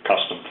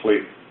Custom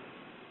Fleet.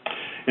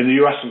 In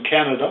the US and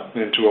Canada,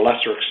 and to a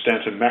lesser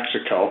extent in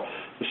Mexico,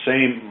 the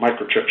same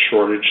microchip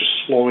shortage is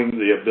slowing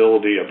the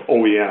ability of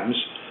OEMs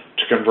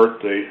to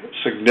convert the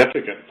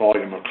significant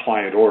volume of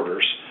client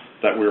orders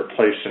that we are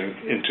placing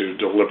into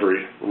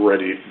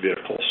delivery-ready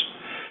vehicles.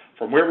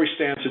 From where we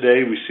stand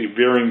today, we see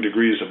varying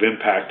degrees of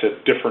impact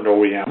at different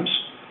OEMs,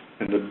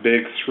 and the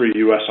big three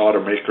US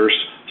automakers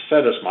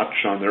said as much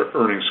on their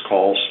earnings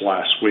calls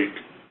last week.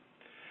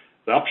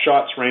 The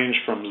upshots range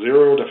from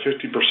 0 to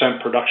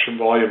 50% production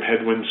volume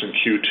headwinds in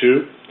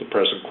Q2, the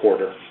present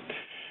quarter.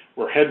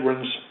 Where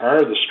headwinds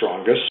are the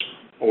strongest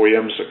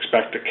OEMs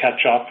expect to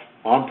catch up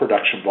on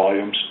production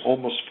volumes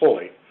almost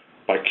fully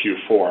by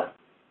Q4.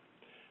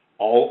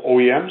 All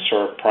OEMs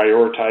are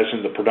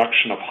prioritizing the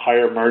production of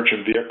higher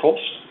margin vehicles,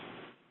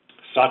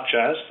 such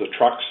as the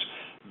trucks,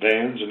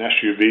 vans, and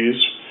SUVs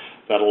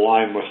that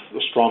align with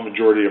the strong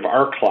majority of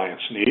our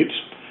clients' needs,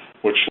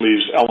 which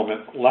leaves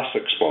Element less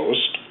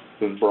exposed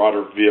than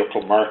broader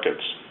vehicle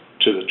markets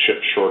to the chip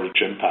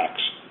shortage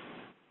impacts.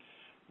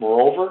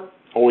 Moreover,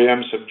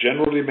 OEMs have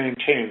generally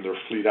maintained their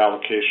fleet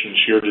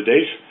allocations year to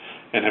date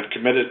and have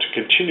committed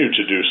to continue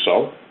to do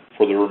so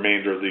for the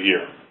remainder of the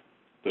year.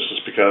 This is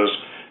because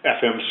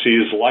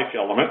FMCs like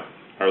Element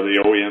are the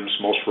OEM's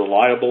most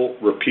reliable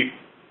repeat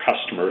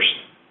customers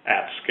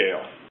at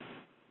scale.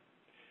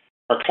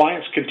 Our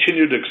clients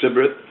continue to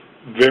exhibit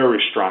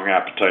very strong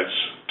appetites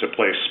to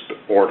place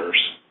orders.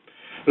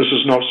 This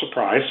is no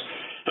surprise.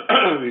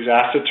 These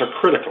assets are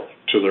critical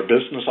to their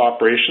business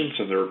operations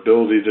and their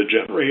ability to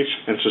generate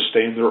and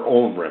sustain their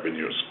own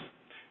revenues.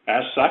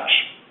 As such,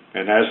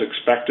 and as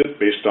expected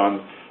based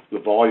on the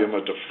volume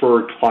of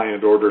deferred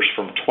client orders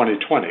from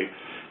 2020,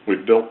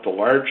 we've built the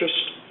largest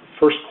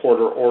first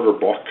quarter order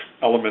book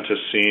Element has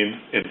seen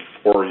in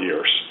 4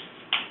 years.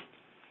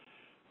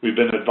 We've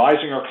been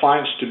advising our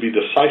clients to be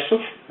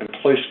decisive and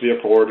place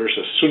vehicle orders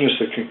as soon as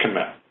they can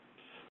commit.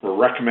 We're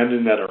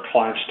recommending that our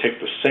clients take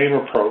the same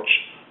approach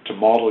to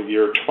model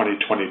year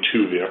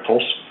 2022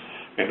 vehicles,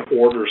 and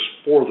orders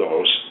for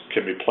those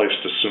can be placed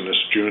as soon as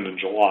June and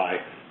July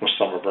with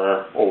some of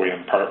our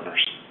OEM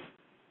partners.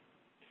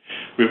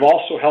 We've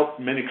also helped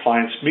many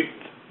clients meet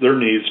their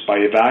needs by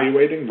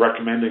evaluating,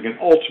 recommending, and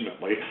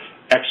ultimately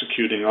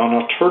executing on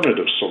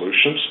alternative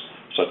solutions,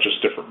 such as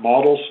different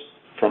models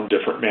from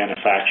different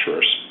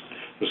manufacturers.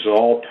 This is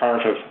all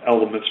part of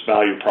Element's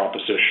value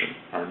proposition.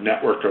 Our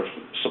network of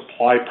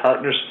supply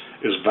partners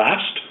is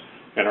vast,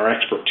 and our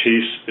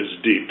expertise is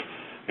deep,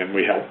 and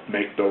we help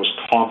make those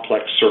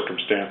complex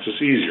circumstances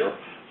easier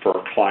for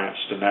our clients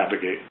to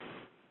navigate.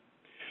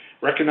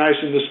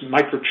 Recognizing this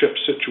microchip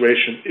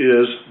situation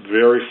is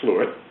very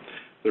fluid,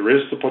 there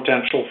is the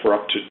potential for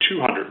up to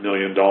 $200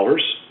 million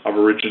of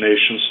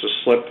originations to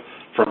slip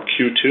from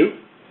Q2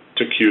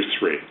 to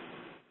Q3.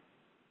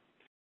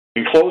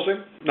 In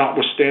closing,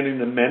 notwithstanding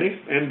the many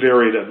and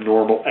varied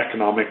abnormal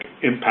economic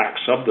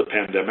impacts of the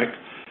pandemic,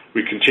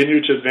 we continue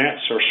to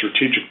advance our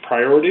strategic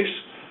priorities,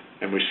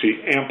 and we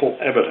see ample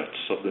evidence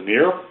of the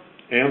near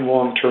and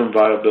long-term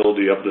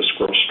viability of this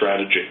growth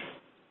strategy.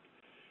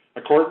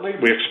 Accordingly,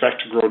 we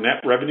expect to grow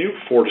net revenue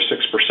 4 to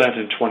 6%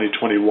 in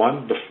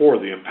 2021 before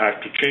the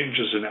impact of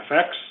changes in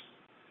FX.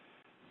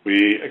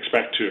 We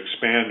expect to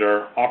expand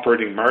our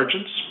operating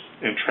margins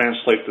and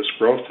translate this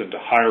growth into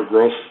higher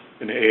growth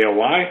in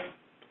AOI,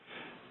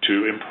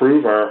 to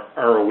improve our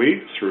ROE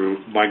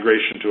through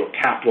migration to a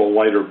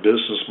capital-lighter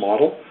business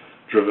model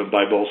driven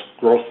by both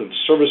growth in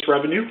service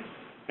revenue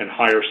and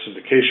higher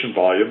syndication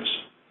volumes,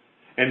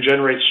 and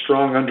generate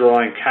strong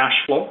underlying cash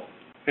flow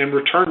and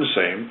return the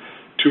same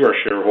to our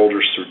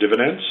shareholders through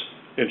dividends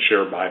and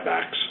share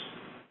buybacks.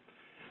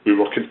 We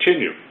will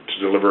continue to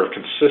deliver a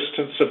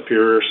consistent,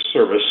 superior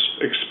service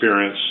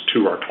experience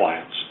to our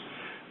clients.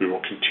 We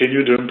will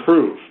continue to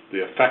improve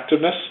the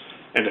effectiveness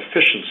and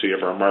efficiency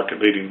of our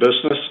market-leading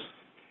business,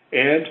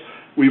 and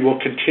we will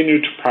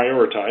continue to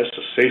prioritize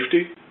the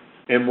safety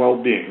and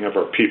well-being of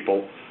our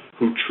people,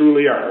 who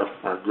truly are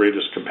our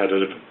greatest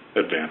competitive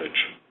advantage.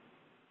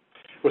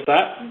 With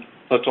that,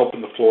 let's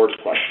open the floor to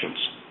questions.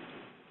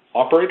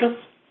 Operator?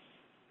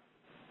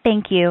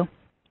 Thank you.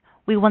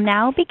 We will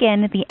now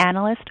begin the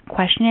analyst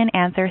question and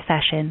answer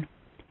session.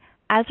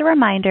 As a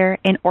reminder,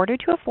 in order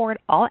to afford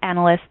all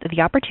analysts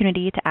the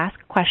opportunity to ask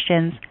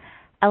questions,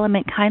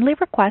 Element kindly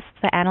requests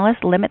that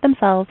analysts limit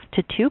themselves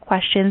to 2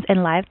 questions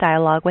in live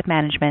dialogue with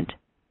management.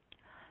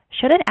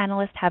 Should an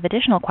analyst have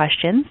additional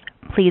questions,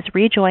 please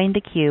rejoin the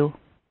queue.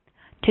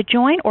 To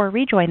join or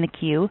rejoin the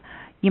queue,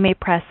 you may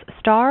press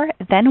star,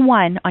 then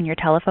 1 on your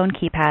telephone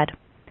keypad.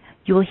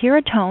 You will hear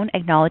a tone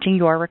acknowledging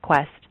your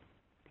request.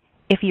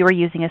 If you are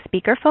using a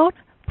speakerphone,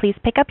 please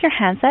pick up your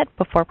handset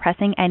before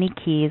pressing any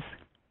keys.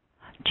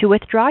 To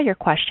withdraw your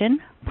question,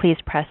 please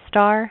press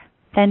star,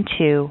 then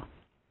 2.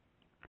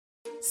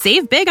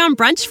 Save big on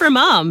brunch for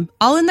mom,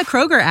 all in the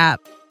Kroger app.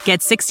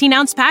 Get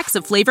 16-ounce packs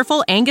of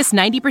flavorful Angus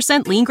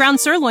 90% lean ground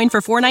sirloin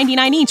for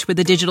 $4.99 each with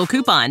a digital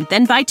coupon.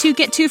 Then buy 2,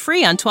 get 2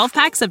 free on 12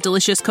 packs of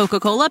delicious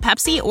Coca-Cola,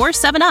 Pepsi, or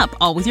 7-Up,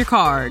 all with your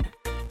card.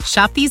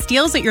 Shop these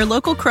deals at your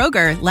local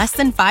Kroger, less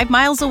than 5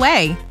 miles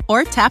away.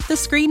 Or tap the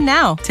screen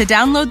now to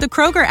download the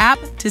Kroger app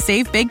to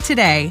save big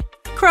today.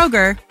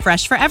 Kroger,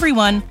 fresh for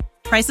everyone.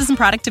 Prices and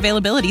product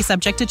availability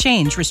subject to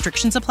change.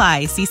 Restrictions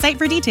apply. See site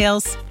for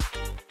details.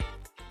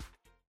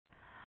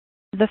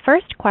 The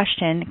first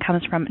question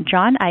comes from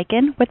John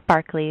Aiken with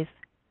Barclays.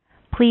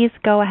 Please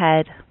go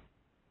ahead.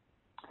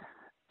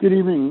 Good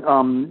evening.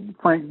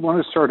 Frank, I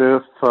want to start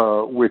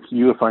off with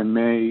you, if I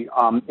may.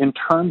 In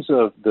terms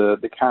of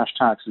the cash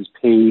taxes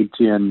paid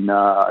in,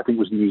 I think it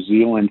was New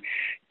Zealand,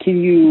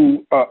 can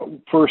you,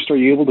 first, are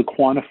you able to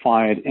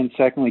quantify it? And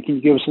secondly, can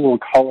you give us a little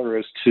color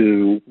as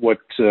to what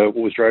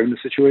was driving the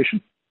situation?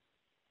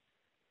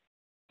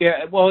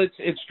 Yeah, well,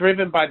 it's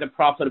driven by the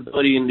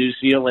profitability in New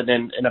Zealand,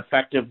 and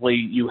effectively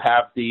you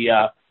have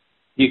the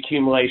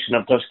accumulation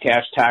of those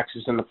cash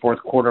taxes in the fourth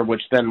quarter,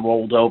 which then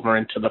rolled over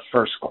into the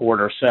first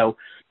quarter. So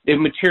it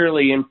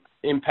materially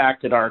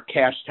impacted our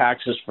cash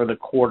taxes for the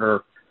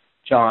quarter,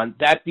 John.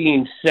 That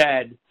being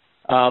said,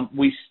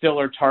 we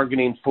still are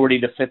targeting $40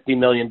 to $50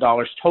 million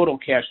total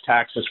cash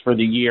taxes for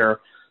the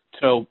year.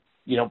 So,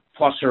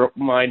 plus or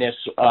minus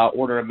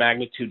order of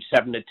magnitude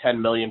 $7 to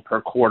 $10 million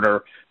per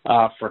quarter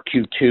for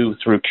Q2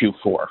 through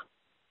Q4.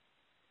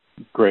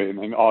 Great. And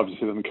then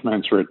obviously then the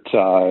commensurate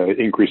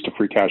increase to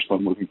free cash flow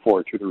moving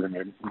forward through the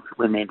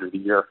remainder of the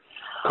year.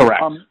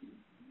 Correct.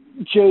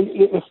 Jay,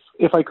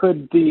 if I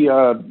could,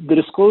 the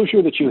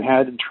disclosure that you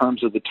had in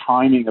terms of the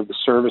timing of the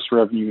service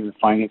revenue and the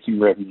financing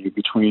revenue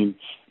between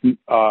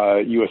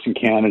U.S. and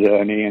Canada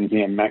and ANZ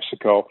and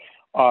Mexico,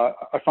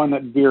 I find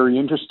that very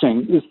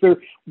interesting.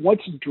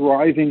 What's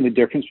driving the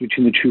difference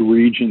between the two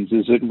regions?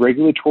 Is it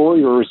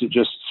regulatory or is it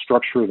just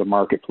structure of the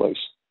marketplace?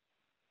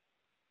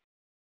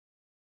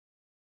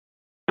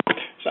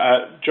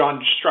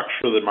 John,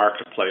 structure of the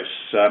marketplace.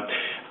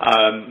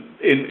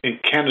 In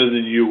Canada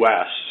and the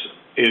U.S.,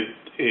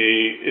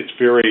 it's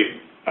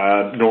very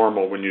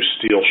normal when you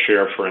steal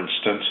share, for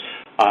instance,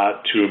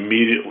 to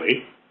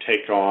immediately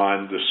take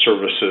on the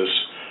services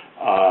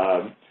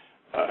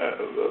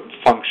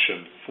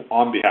function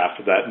on behalf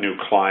of that new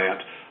client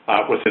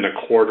within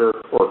a quarter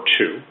or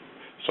two.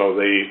 So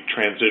the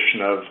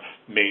transition of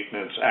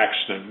maintenance,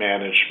 accident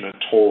management,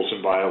 tolls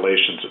and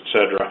violations,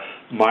 etc.,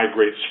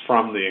 migrates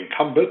from the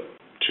incumbent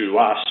to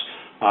us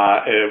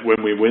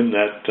when we win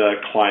that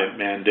client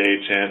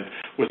mandate, and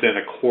within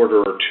a quarter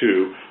or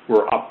two,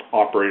 we're up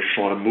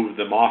operational and move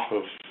them off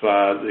of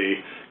the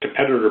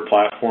competitor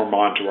platform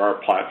onto our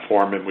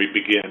platform, and we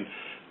begin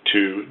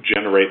to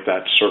generate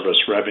that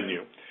service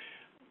revenue.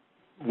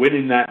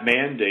 Winning that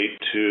mandate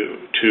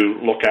to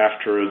look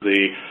after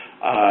the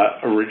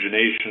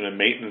origination and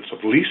maintenance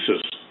of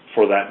leases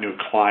for that new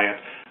client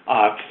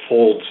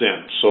folds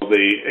in. So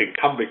the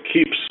incumbent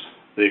keeps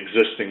the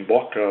existing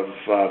book of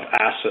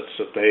assets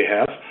that they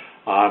have,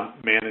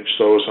 manage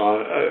those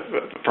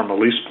from a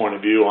lease point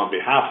of view on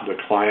behalf of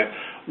the client.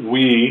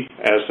 We,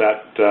 as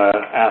that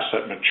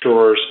asset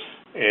matures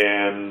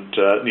and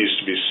needs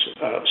to be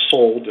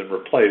sold and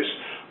replaced,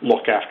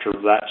 look after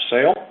that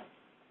sale,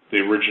 the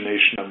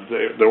origination of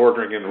the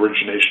ordering and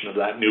origination of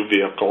that new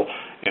vehicle,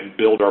 and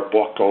build our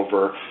book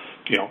over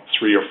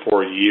 3 or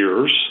 4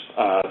 years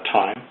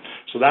time.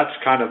 So that's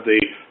kind of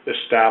the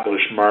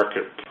established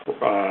market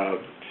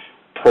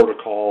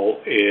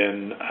protocol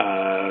in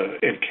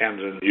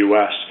Canada and the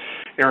U.S.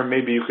 Aaron,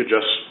 maybe you could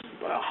just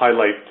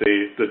highlight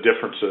the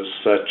differences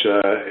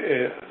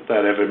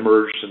that have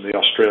emerged in the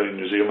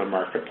Australian-New Zealand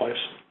marketplace.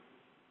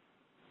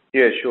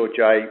 Yeah, sure,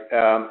 Jay.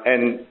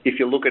 And if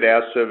you look at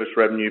our service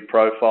revenue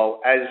profile,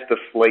 as the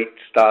fleet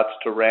starts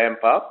to ramp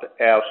up,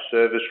 our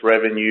service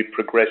revenue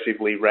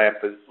progressively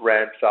ramps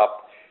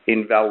up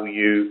in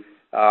value,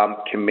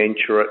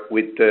 commensurate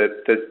with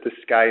the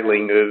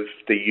scaling of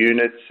the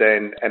units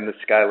and the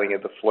scaling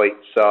of the fleet.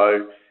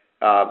 So,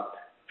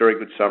 very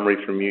good summary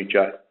from you,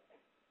 Jay.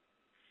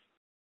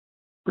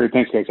 Great,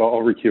 thanks, guys.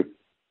 I'll re-queue.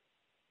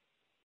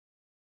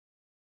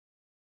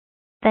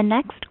 The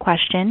next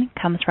question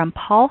comes from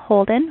Paul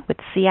Holden with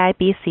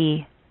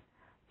CIBC.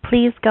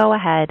 Please go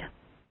ahead.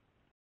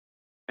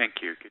 Thank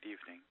you. Good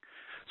evening.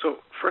 So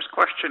first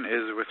question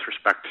is with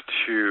respect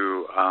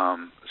to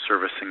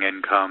servicing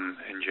income.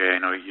 And Jay, I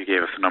know you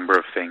gave us a number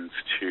of things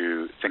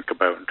to think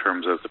about in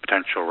terms of the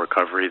potential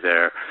recovery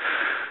there.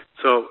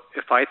 So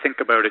if I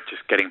think about it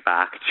just getting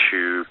back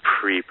to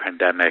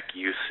pre-pandemic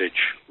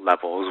usage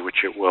levels,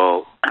 which it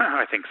will,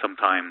 I think,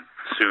 sometime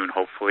soon,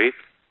 hopefully,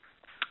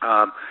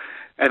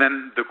 and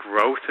then the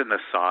growth in the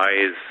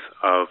size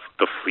of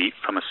the fleet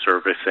from a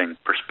servicing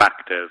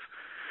perspective,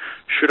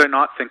 should I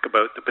not think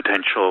about the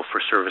potential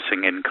for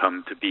servicing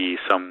income to be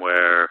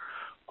somewhere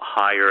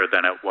higher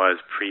than it was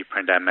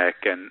pre-pandemic?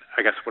 And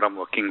I guess what I'm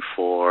looking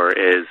for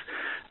is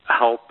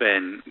help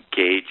in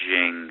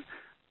gauging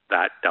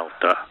that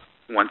delta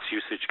once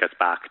usage gets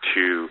back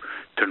to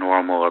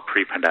normal or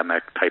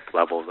pre-pandemic type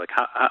levels. Like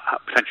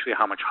potentially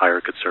how much higher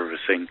could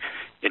servicing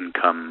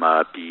income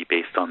be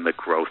based on the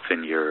growth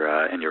in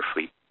your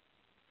fleet?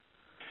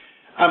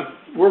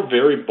 We're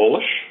very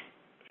bullish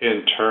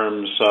in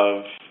terms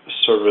of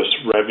service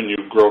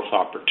revenue growth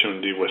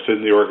opportunity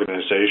within the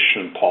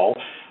organization, Paul.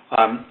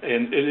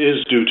 And it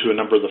is due to a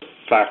number of the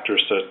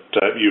factors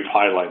that you've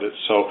highlighted.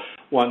 So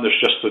one, there's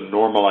just the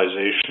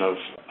normalization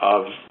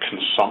of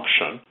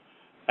consumption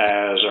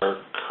as our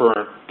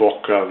current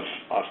book of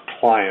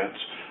clients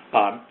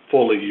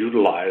fully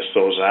utilize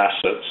those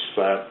assets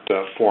that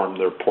form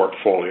their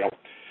portfolio.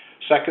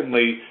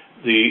 Secondly,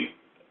 the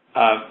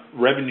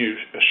revenue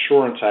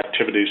assurance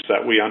activities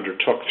that we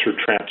undertook through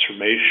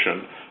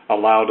transformation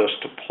allowed us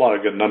to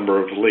plug a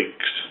number of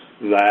leaks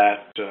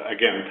that,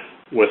 again,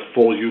 with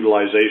full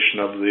utilization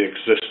of the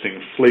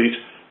existing fleet,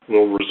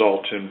 will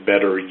result in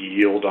better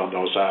yield on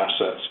those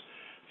assets.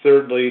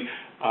 Thirdly,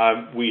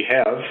 we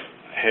have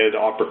had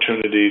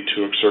opportunity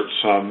to exert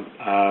some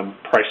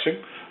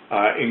pricing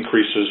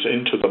increases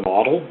into the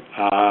model,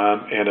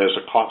 and as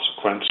a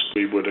consequence,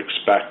 we would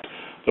expect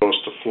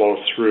those to flow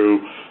through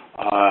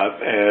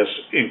as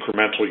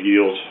incremental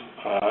yield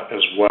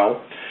as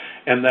well.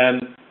 And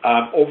then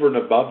over and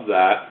above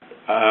that,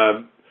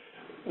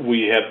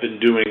 we have been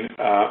doing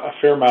a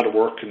fair amount of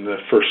work in the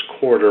first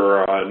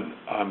quarter on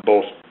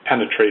both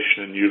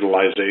penetration and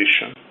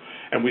utilization.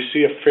 And we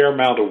see a fair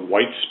amount of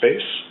white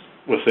space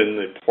within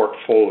the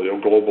portfolio,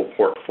 global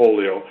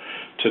portfolio,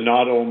 to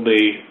not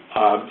only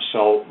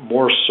sell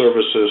more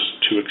services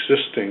to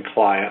existing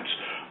clients,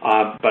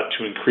 but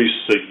to increase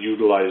the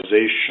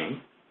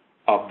utilization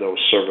of those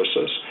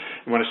services.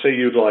 And when I say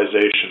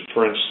utilization,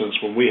 for instance,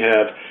 when we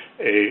have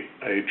a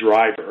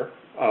driver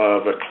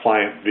of a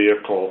client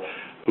vehicle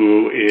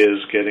who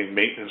is getting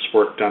maintenance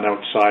work done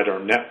outside our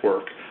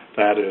network,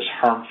 that is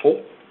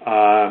harmful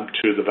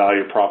to the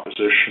value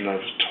proposition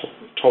of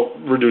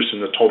reducing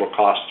the total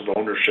cost of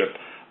ownership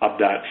of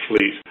that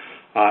fleet.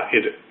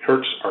 It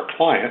hurts our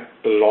client,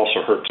 but it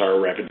also hurts our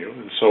revenue.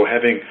 And so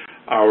having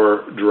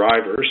our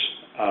drivers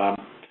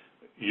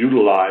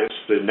utilize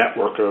the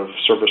network of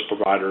service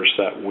providers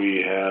that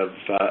we have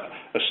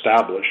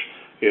established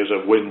is a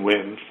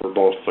win-win for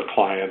both the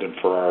client and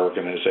for our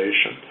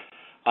organization.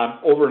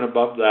 Over and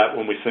above that,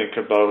 when we think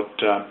about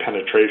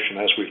penetration,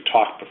 as we've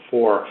talked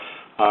before,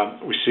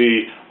 we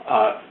see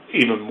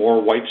even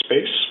more white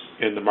space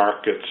in the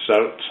markets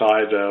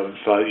outside of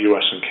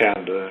U.S. and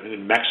Canada.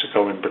 In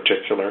Mexico in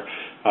particular,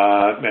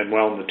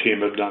 Manuel and the team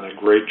have done a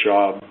great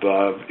job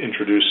of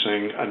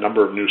introducing a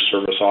number of new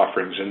service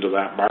offerings into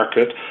that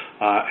market,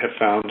 have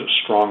found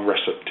strong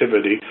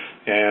receptivity,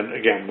 and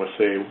again, with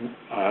a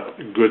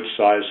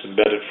good-sized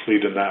embedded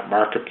fleet in that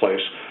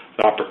marketplace,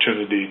 the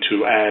opportunity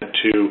to add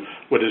to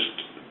what has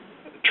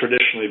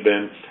traditionally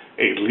been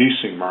a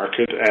leasing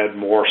market, add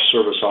more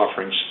service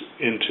offerings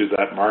into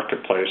that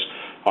marketplace,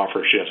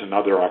 offers yet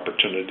another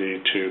opportunity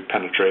to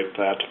penetrate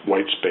that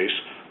white space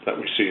that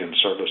we see in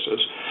services.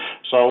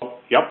 So,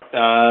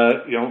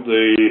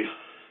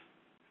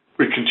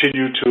 we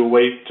continue to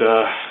await,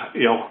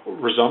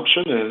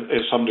 resumption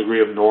and some degree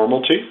of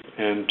normalcy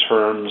in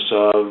terms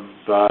of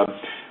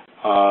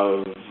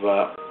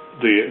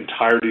the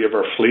entirety of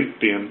our fleet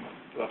being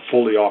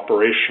fully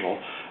operational.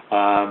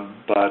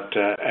 But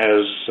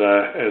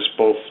as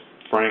both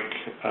Frank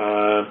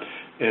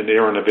and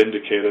Aaron have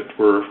indicated,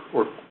 we're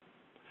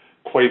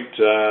quite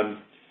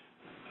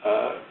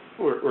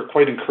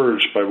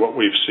encouraged by what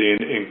we've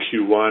seen in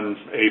Q1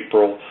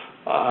 April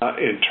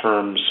in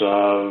terms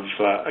of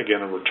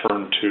again a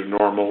return to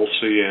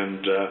normalcy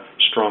and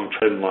strong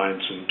trend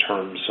lines in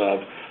terms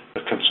of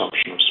the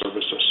consumption of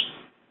services.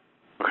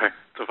 Okay,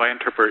 so if I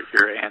interpret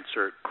your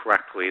answer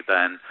correctly,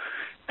 then,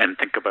 and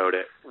think about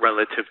it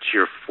relative to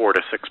your 4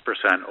 to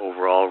 6%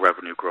 overall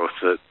revenue growth,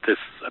 this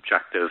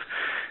objective,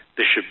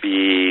 this should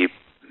be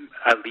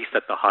at least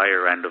at the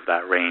higher end of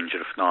that range,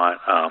 if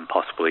not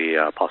possibly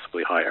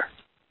higher.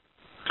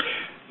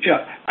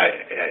 Yeah,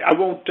 I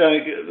won't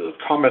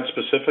comment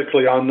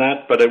specifically on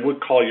that, but I would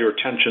call your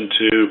attention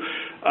to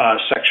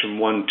Section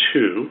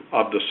 1.2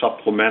 of the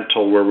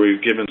supplemental, where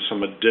we've given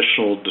some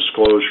additional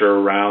disclosure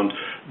around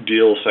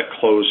deals that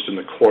closed in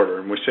the quarter.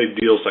 And we say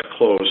deals that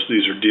closed,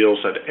 these are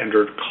deals that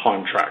entered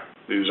contract.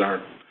 These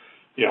aren't,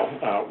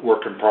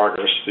 work in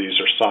progress. These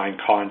are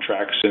signed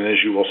contracts. And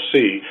as you will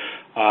see,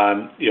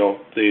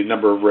 the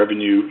number of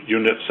revenue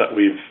units that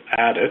we've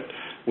added,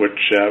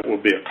 which will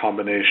be a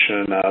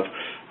combination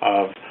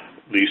of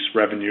lease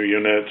revenue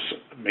units,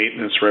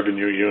 maintenance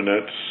revenue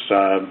units,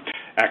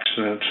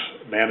 accident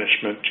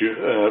management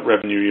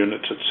revenue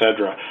units,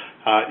 etc.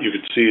 You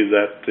could see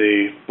that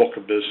the book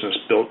of business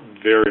built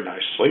very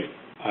nicely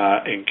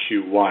in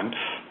Q1.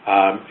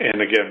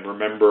 And again,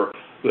 remember,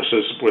 this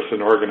is with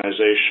an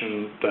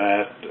organization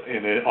that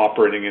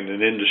operating in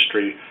an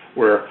industry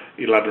where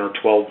 11 or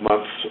 12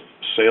 month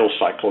sales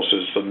cycles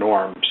is the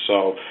norm.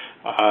 So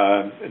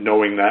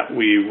knowing that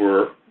we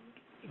were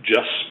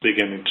just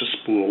beginning to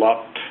spool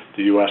up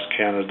the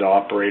U.S.-Canada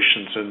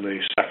operations in the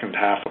second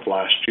half of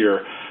last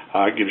year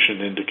gives you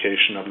an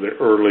indication of the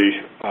early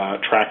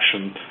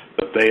traction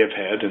that they have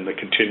had and the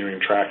continuing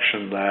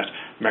traction that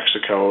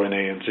Mexico and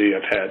ANZ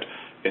have had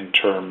in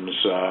terms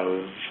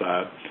of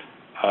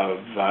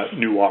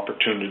new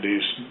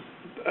opportunities,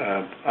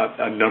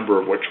 a number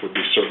of which would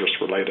be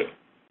service-related.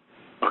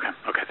 Okay,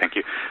 thank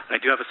you. And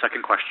I do have a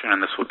second question,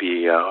 and this will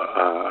be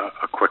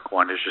a quick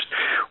one. Is just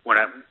when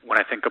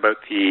I think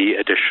about the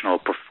additional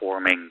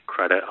performing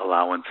credit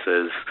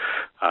allowances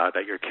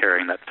that you're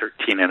carrying, that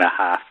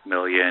 $13.5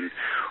 million,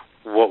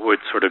 what would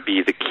sort of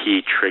be the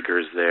key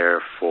triggers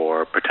there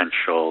for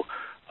potential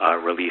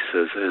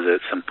releases? Is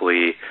it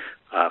simply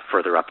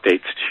further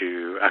updates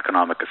to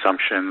economic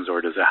assumptions,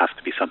 or does it have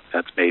to be something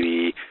that's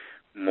maybe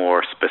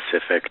more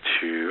specific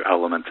to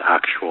Element's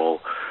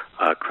actual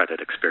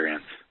credit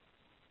experience?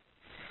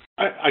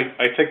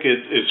 I think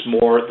it's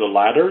more the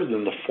latter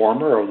than the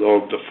former,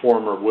 although the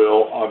former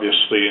will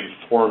obviously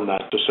inform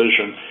that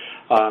decision.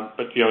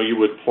 But, you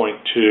would point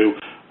to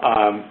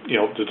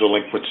the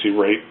delinquency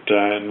rate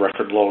and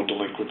record low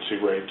delinquency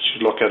rates.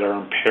 You look at our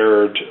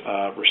impaired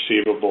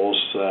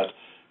receivables that,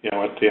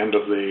 at the end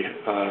of the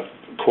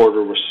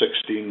quarter was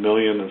 $16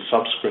 million, and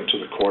subsequent to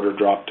the quarter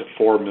dropped to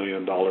 $4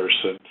 million,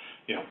 and,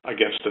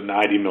 against a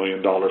 $90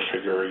 million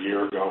figure a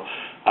year ago.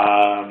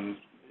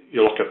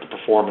 You look at the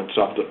performance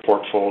of the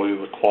portfolio,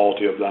 the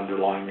quality of the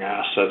underlying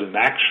asset, and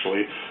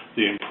actually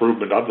the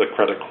improvement of the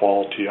credit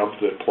quality of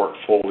the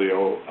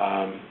portfolio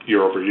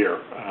year over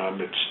year.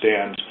 It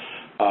stands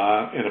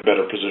in a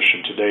better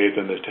position today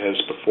than it has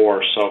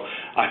before. So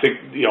I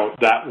think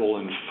that will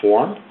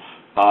inform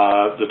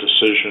the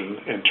decision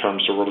in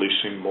terms of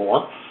releasing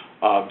more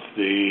of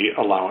the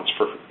allowance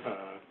for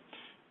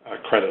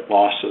credit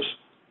losses.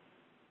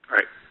 All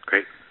right,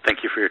 great.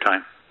 Thank you for your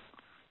time.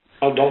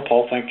 Oh, no,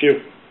 Paul, thank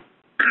you.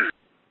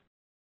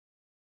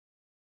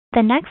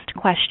 The next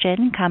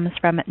question comes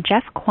from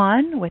Jeff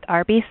Kwan with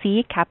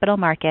RBC Capital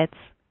Markets.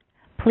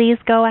 Please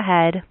go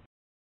ahead.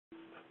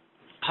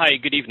 Hi,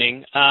 good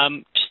evening.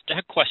 Just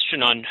a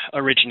question on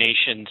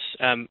originations.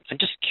 I'm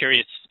just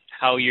curious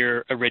how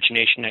your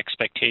origination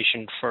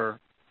expectation for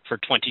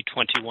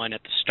 2021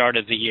 at the start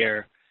of the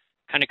year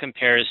kind of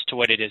compares to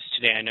what it is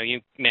today. I know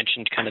you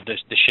mentioned kind of the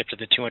shift of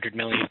the $200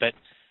 million, but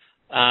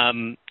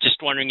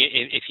just wondering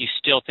if you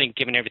still think,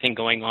 given everything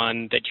going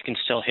on, that you can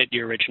still hit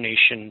your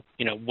origination,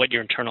 what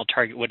your internal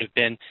target would have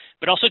been.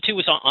 But also, too,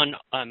 was on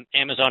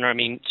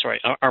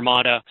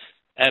Armada.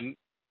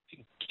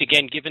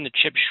 Again, given the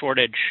chip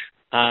shortage,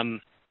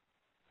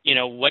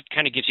 what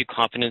kind of gives you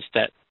confidence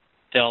that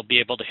they'll be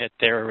able to hit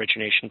their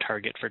origination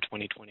target for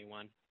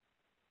 2021?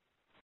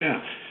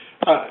 Yeah.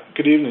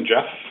 Good evening,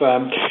 Jeff.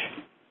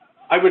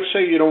 I would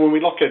say, when we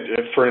look at,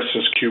 for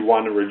instance,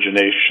 Q1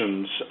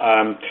 originations,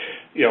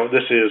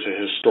 this is a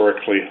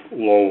historically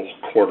low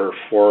quarter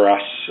for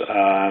us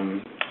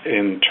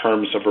in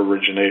terms of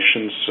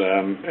originations,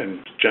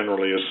 and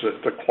generally is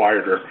the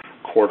quieter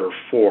quarter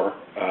for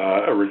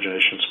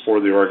originations for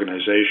the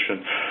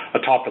organization.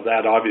 On top of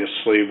that,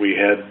 obviously, we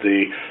had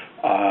the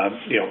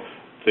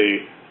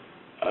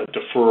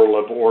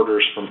deferral of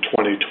orders from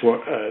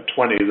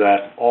 2020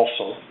 that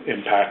also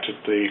impacted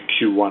the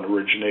Q1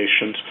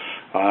 originations.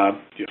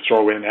 You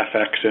throw in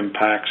FX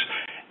impacts,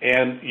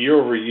 and year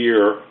over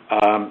year,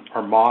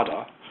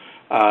 Armada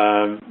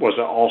was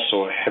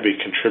also a heavy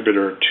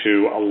contributor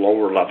to a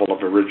lower level of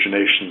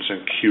originations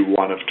in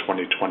Q1 of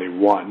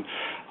 2021.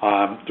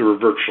 There were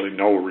virtually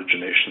no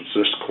originations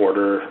this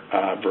quarter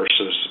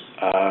versus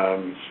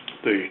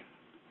the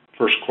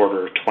first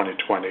quarter of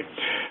 2020.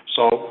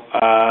 So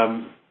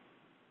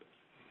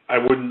I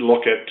wouldn't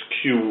look at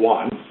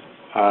Q1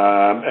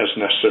 as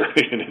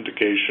necessarily an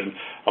indication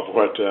of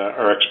what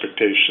our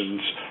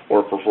expectations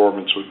or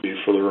performance would be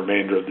for the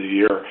remainder of the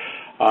year.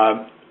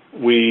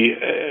 We,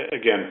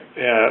 again,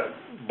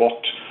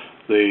 booked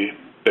the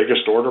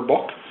biggest order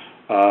book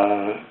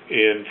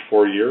in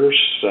 4 years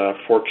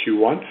for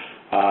Q1.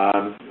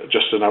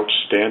 Just an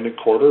outstanding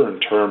quarter in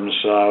terms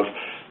of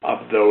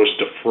those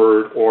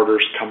deferred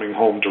orders coming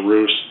home to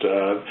roost.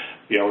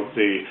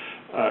 The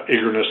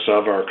eagerness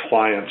of our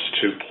clients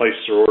to place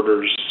their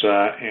orders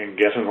and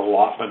get an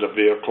allotment of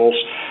vehicles.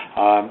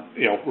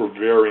 We're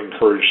very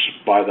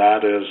encouraged by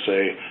that as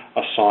a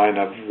sign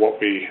of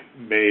what we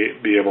may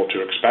be able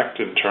to expect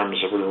in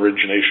terms of an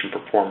origination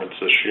performance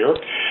this year.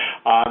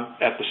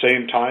 At the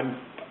same time,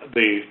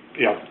 the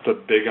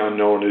big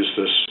unknown is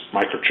this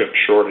microchip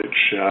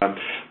shortage.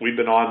 We've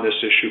been on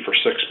this issue for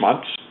 6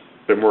 months,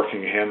 been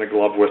working hand in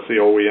glove with the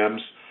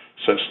OEMs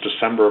since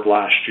December of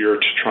last year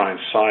to try and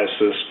size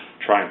this,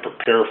 try and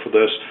prepare for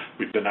this.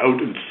 We've been out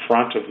in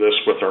front of this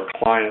with our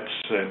clients,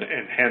 and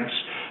hence,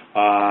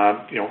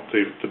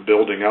 the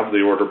building of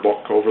the order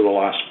book over the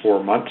last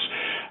 4 months.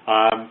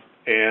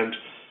 And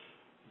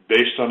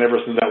based on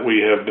everything that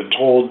we have been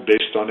told,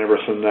 based on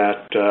everything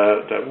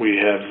that we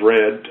have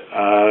read,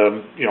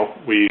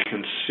 we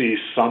can see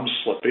some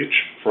slippage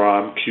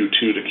from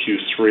Q2 to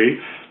Q3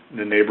 in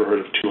the neighborhood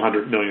of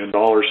 $200 million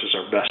is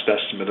our best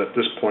estimate at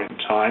this point in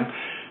time.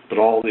 But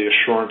all the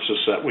assurances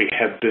that we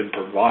have been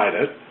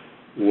provided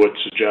would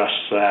suggest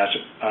that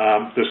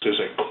this is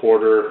a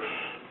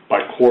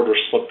quarter-by-quarter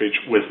slippage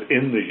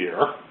within the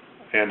year,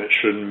 and it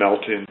shouldn't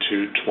melt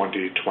into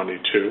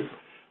 2022.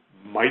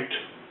 Might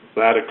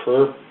that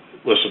occur?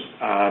 Listen,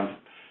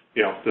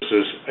 this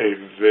is a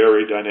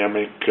very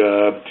dynamic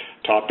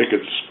topic.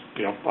 It's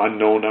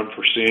unknown,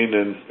 unforeseen,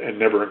 and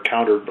never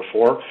encountered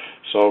before.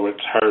 So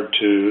it's hard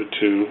to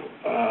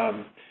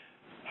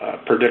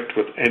predict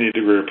with any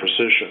degree of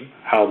precision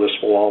how this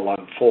will all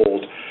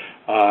unfold.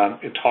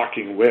 In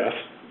talking with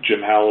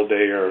Jim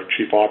Halliday, our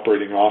Chief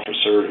Operating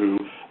Officer, who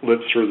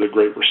lived through the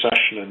Great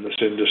Recession in this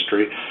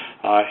industry,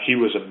 he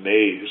was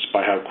amazed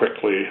by how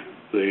quickly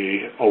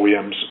the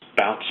OEMs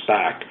bounced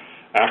back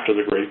after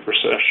the Great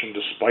Recession,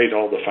 despite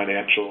all the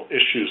financial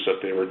issues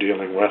that they were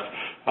dealing with,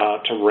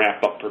 to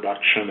ramp up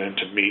production and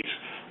to meet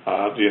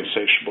the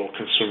insatiable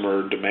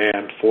consumer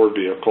demand for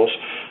vehicles.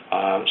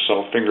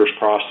 So fingers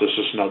crossed this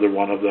is another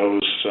one of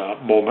those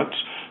moments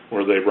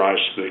where they rise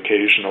to the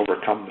occasion,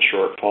 overcome the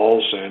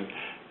shortfalls,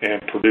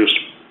 and produce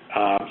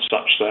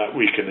such that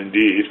we can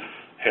indeed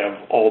have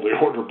all the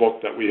order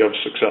book that we have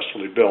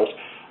successfully built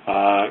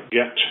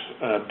get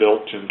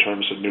built in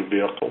terms of new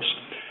vehicles.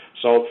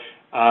 So,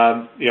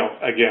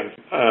 again,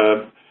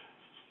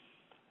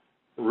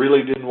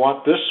 really didn't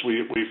want this.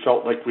 We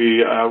felt like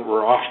we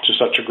were off to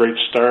such a great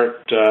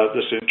start.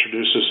 This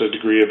introduces a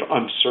degree of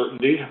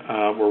uncertainty.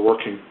 We're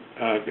working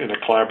in a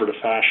collaborative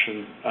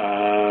fashion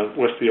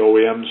with the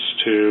OEMs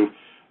to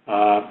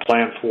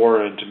plan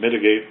for and to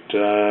mitigate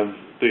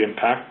the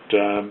impact.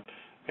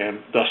 And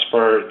thus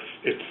far,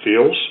 it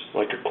feels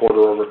like a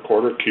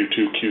quarter-over-quarter,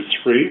 Q2,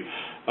 Q3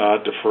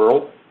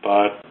 deferral.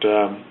 But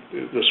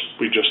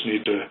we just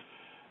need to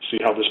see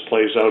how this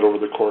plays out over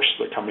the course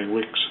of the coming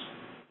weeks.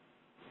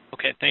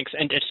 Okay, thanks.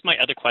 And just my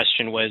other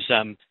question was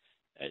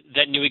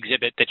that new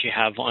exhibit that you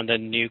have on the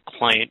new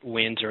client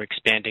wins or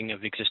expanding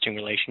of existing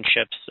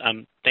relationships.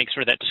 Thanks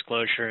for that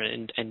disclosure.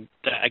 And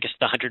I guess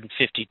the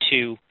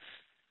 152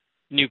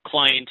 new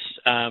clients,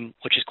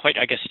 which is quite,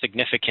 I guess,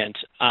 significant.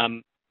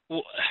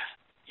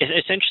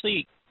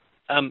 Essentially,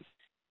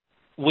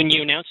 when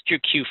you announced your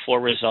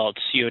Q4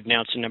 results, you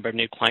announced a number of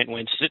new client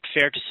wins. Is it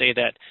fair to say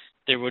that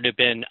there would have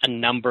been a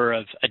number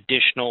of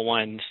additional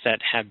ones that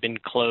have been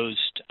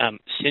closed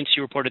since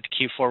you reported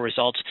the Q4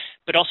 results,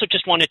 but also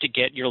just wanted to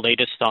get your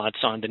latest thoughts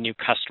on the new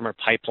customer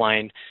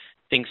pipeline,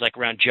 things like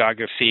around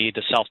geography,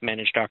 the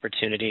self-managed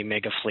opportunity,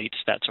 mega fleets,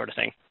 that sort of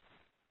thing?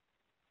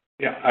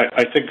 Yeah,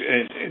 I think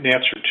in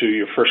answer to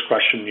your first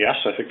question, yes,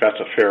 I think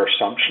that's a fair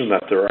assumption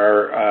that there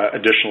are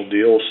additional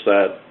deals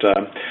that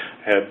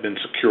have been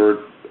secured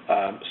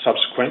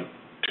subsequent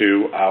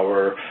to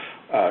our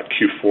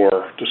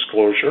Q4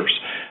 disclosures.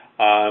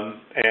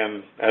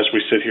 And as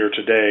we sit here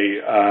today,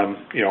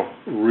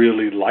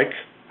 really like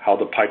how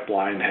the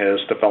pipeline has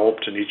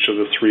developed in each of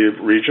the three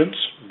regions,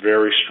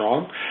 very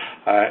strong.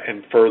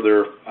 And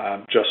further,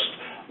 just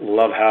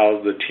love how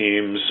the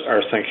teams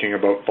are thinking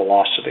about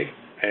velocity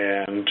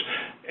and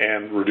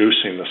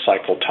reducing the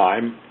cycle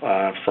time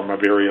from a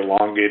very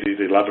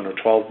elongated 11 or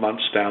 12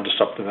 months down to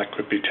something that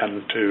could be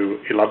 10 to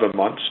 11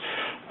 months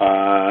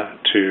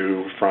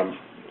from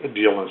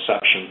deal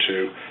inception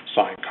to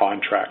signed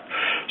contract.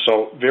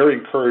 So very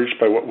encouraged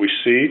by what we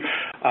see.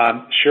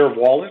 Share of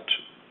wallet.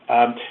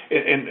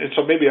 And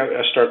so maybe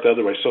I start the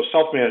other way. So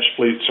self-managed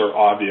fleets are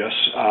obvious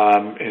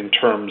in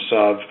terms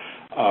of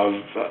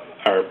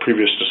our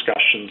previous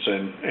discussions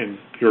and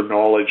your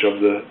knowledge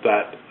of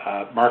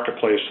that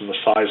marketplace and the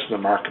size of the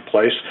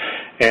marketplace.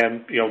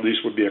 And, these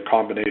would be a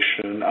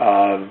combination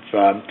of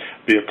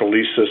vehicle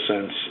leases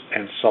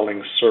and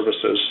selling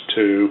services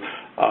to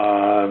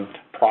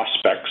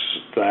prospects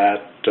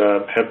that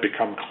have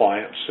become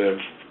clients, have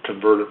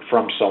converted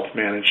from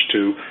self-managed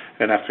to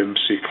an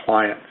FMC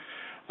client.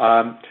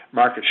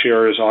 Market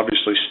share is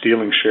obviously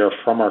stealing share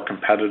from our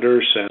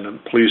competitors, and I'm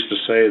pleased to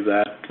say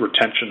that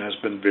retention has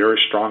been very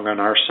strong on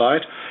our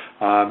side.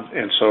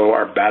 And so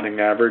our batting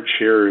average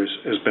here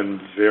has been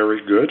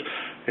very good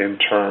in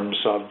terms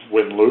of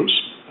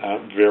win-lose,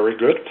 very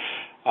good.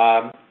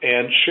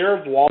 And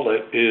share of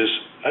wallet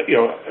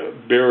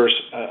bears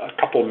a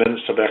couple of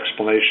minutes of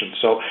explanation.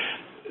 So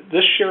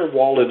this share of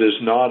wallet is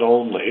not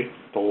only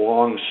the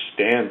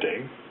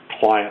long-standing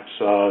clients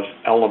of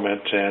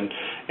Element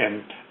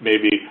and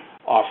maybe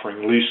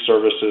offering lease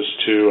services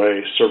to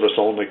a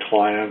service-only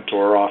client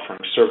or offering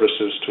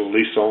services to a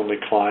lease-only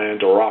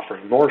client or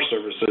offering more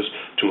services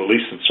to a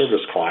lease and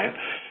service client.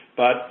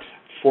 But,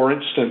 for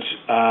instance,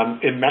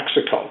 in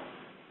Mexico,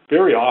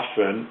 very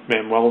often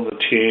Manuel and the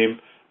team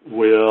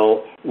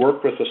will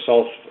work with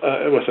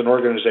with an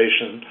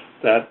organization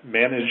that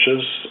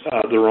manages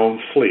their own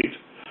fleet,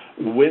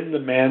 win the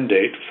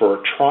mandate for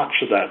a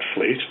tranche of that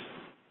fleet,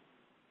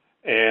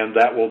 and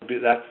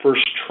that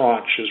first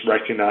tranche is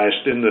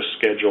recognized in the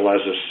schedule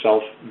as a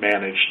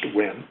self-managed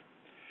win.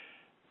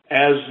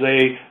 As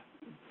they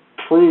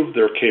prove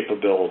their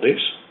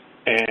capabilities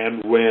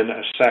and win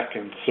a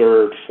second,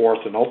 third,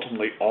 fourth, and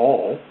ultimately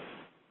all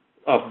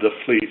of the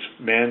fleet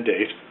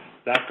mandate,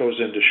 that goes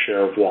into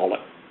share of wallet.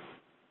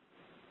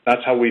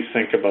 That's how we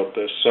think about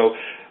this. So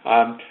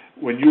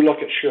when you look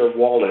at share of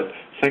wallet,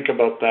 think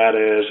about that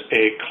as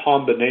a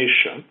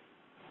combination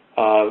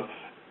of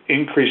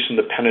increasing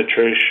the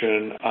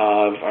penetration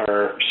of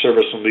our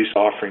service and lease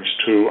offerings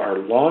to our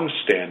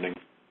long-standing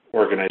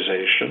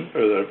organization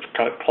or the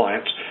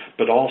clients,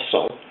 but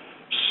also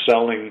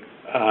selling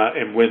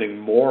and winning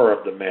more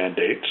of the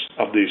mandates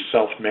of these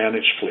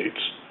self-managed fleets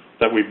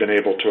that we've been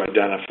able to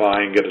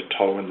identify and get a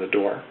toe in the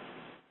door.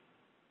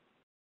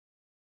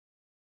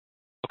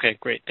 Okay,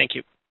 great. Thank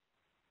you.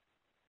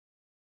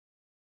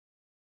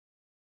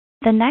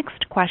 The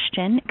next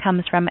question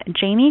comes from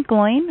Jaeme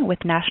Gloyn with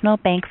National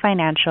Bank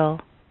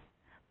Financial.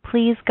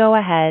 Please go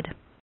ahead.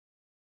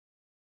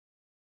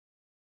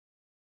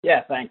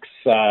 Yeah, thanks.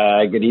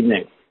 Good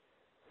evening.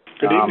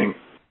 Good evening.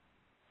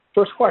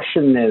 First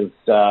question is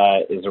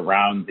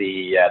around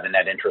the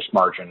net interest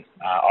margin.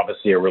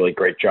 Obviously, a really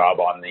great job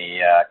on the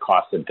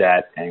cost of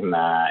debt and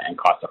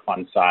cost of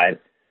fund side.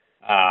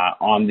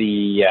 On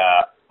the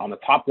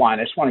top line,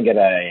 I just want to get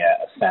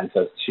a sense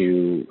as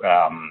to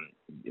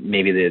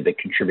maybe the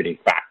contributing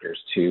factors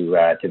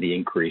to the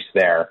increase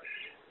there.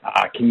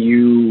 Can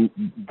you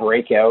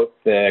break out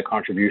the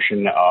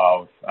contribution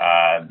of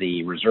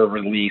the reserve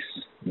release,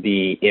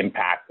 the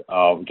impact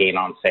of gain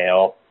on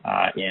sale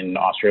in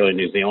Australia and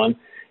New Zealand,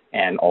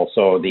 and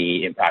also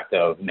the impact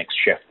of mix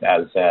shift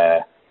as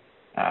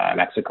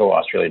Mexico,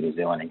 Australia, New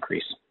Zealand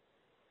increase?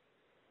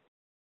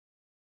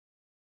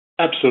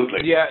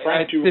 Absolutely. Yeah.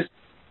 Frank,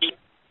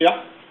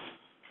 yeah.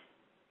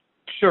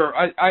 Sure,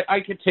 I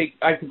could take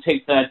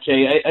that,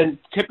 Jay. And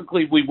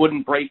typically we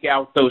wouldn't break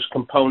out those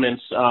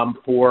components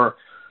for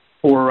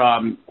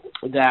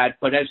that,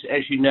 but as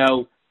you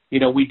know,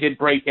 we did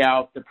break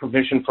out the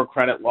provision for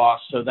credit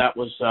loss, so that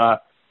was a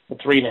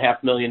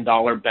 $3.5 million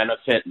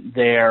benefit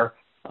there.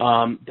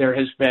 There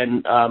has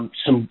been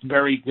some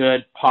very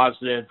good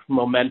positive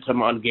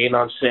momentum on gain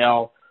on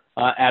sale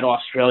at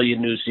Australia,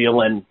 New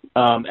Zealand,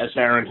 as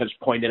Aaron has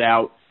pointed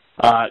out,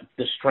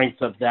 the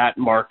strength of that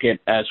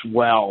market as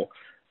well.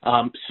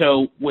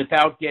 So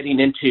without getting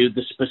into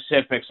the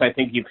specifics, I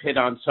think you've hit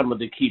on some of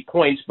the key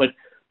points, but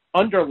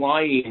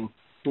underlying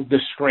the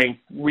strength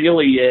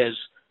really is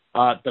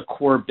the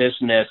core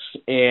business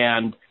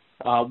and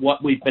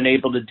what we've been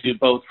able to do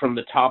both from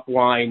the top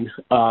line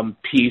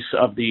piece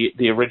of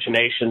the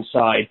origination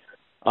side,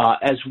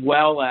 as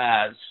well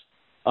as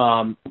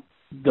both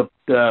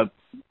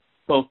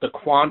the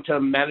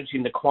quantum,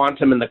 managing the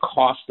quantum and the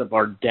cost of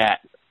our debt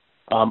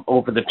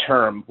over the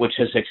term, which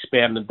has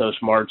expanded those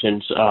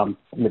margins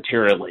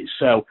materially.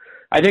 So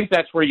I think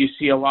that's where you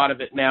see a lot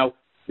of it. Now,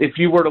 if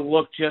you were to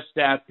look just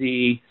at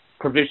the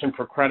provision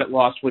for credit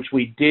loss, which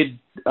we did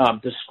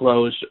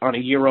disclose on a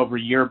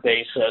year-over-year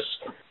basis,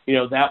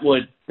 that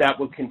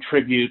would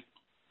contribute,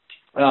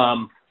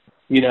 a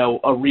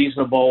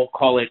reasonable,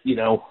 call it,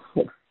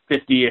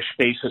 50-ish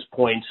basis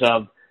points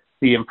of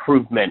the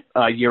improvement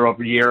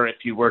year-over-year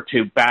if you were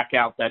to back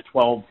out that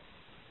 $12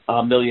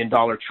 million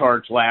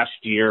charge last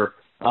year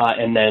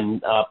and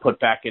then put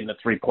back in the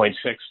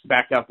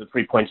back out the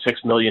 $3.6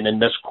 million in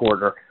this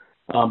quarter.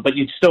 But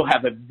you'd still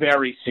have a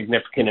very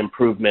significant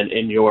improvement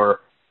in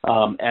your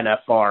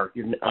NFR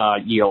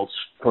yields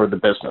for the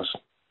business.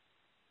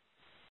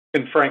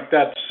 And Frank,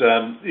 that's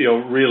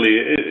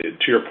really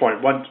to your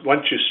point.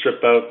 Once you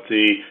strip out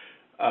the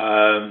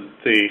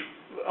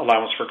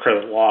allowance for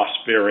credit loss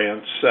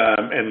variance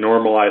and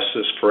normalize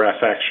this for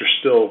FX, you're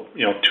still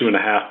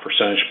 2.5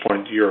 percentage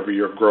point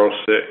year-over-year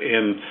growth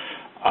in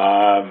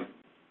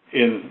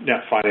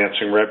net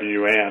financing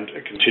revenue and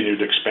a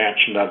continued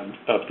expansion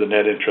of the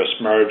net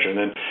interest margin.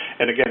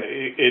 And again,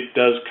 it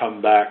does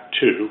come back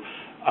to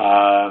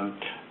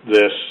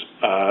this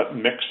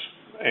mix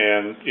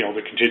and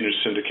the continued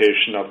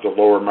syndication of the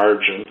lower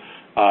margin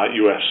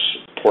U.S.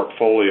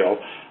 portfolio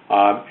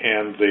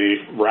and the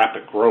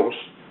rapid growth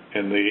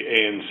in the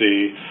ANZ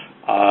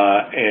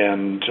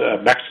and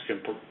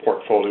Mexican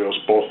portfolios,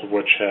 both of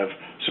which have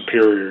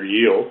superior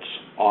yields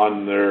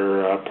on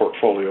their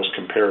portfolios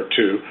compared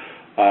to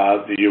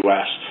the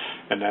U.S.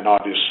 And then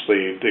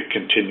obviously the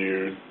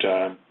continued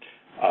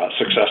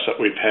success that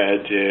we've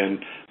had in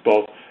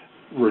both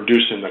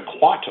reducing the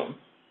quantum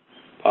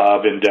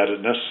of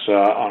indebtedness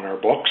on our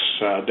books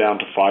down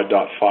to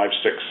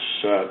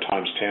 5.56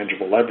 times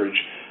tangible leverage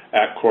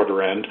at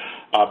quarter end,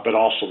 but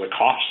also the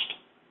cost,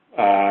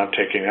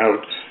 taking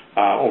out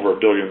over $1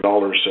 billion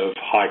of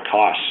high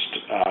cost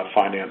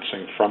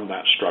financing from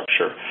that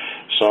structure.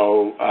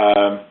 So,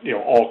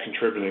 all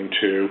contributing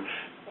to,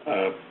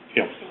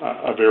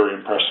 a very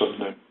impressive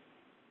NIM.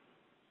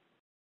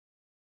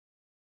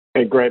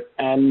 Okay, great.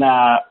 And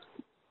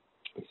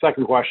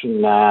second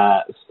question,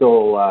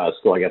 still,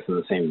 I guess, in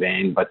the same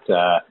vein, but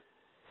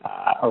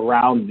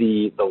around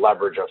the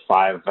leverage of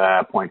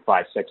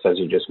 5.56, as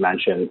you just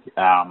mentioned,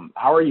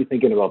 how are you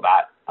thinking about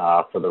that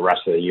for the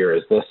rest of the year?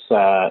 Is this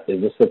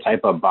the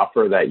type of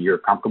buffer that you're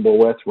comfortable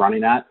with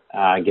running at,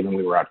 given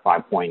we were at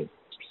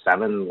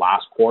 5.7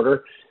 last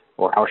quarter,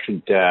 or how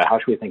should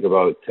we think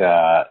about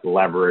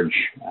leverage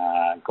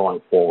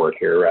going forward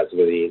here as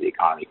the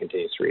economy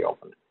continues to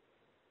reopen?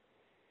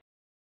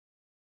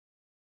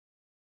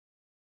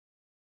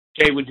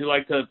 Jay, would you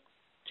like to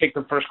take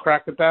the first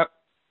crack at that?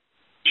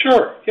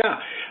 Sure, yeah.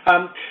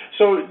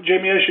 So,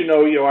 Jamie, as you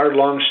know, our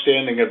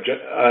long-standing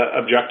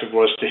objective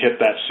was to hit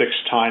that 6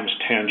 times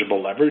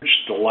tangible leverage.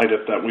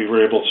 Delighted that we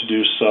were able to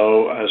do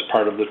so as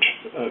part of the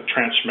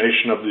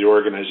transformation of the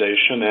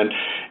organization.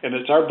 And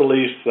it's our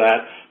belief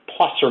that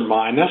plus or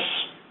minus,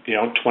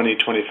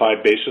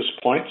 20-25 basis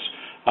points,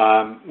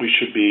 we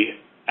should be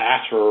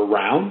at or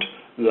around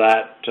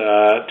that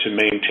to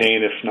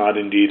maintain, if not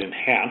indeed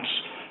enhance,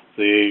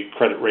 the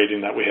credit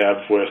rating that we have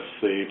with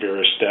the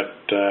various debt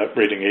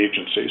rating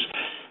agencies.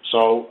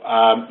 So,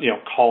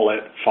 call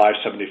it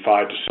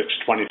 575 to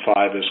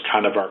 625 is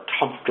kind of our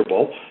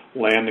comfortable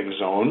landing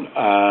zone,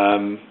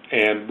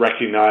 and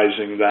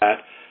recognizing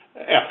that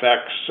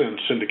FX and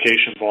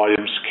syndication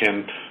volumes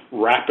can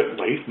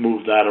rapidly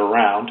move that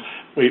around.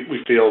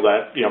 We feel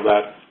that,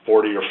 that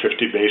 40 or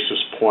 50 basis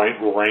point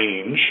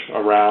range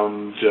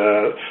around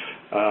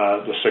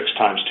the 6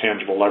 times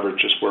tangible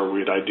leverage is where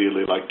we'd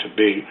ideally like to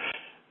be.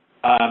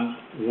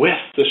 with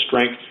the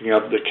strengthening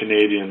of the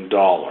Canadian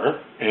dollar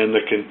and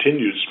the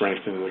continued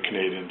strengthening of the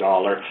Canadian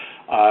dollar,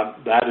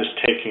 that is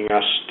taking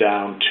us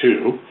down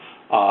to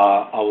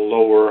a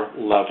lower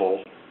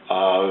level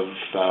of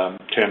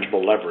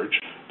tangible leverage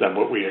than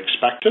what we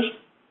expected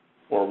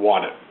or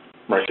wanted,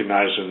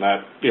 recognizing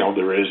that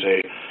there is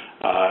a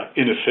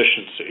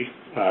inefficiency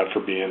for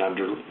being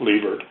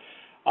under-levered.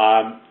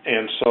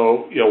 And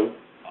so,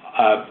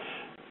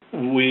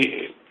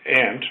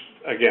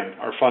 again,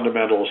 our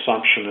fundamental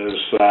assumption is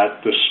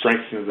that the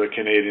strengthening of the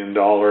Canadian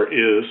dollar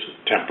is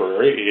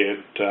temporary.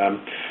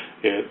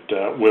 It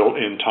will,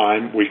 in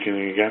time, weaken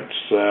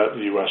against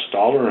the U.S.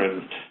 dollar,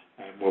 and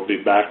we'll be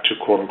back to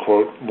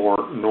quote-unquote more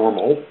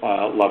normal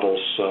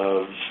levels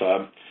of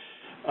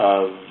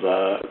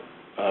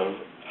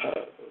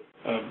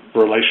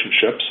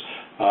relationships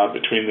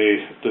between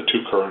the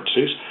two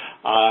currencies.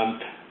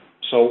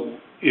 So,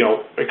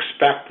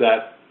 expect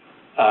that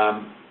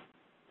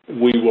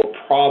we will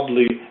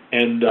probably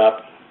end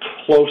up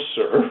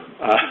closer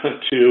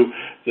to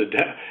the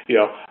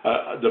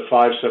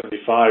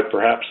 575,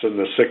 perhaps in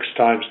the 6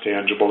 times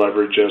tangible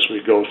leverage as we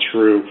go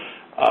through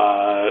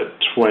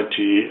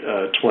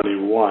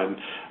 2021,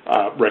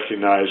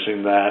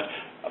 recognizing that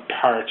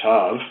part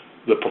of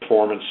the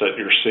performance that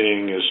you're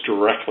seeing is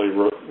directly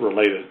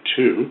related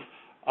to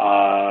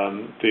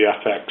the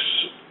FX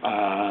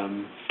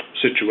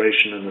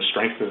situation and the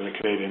strength of the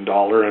Canadian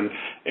dollar, and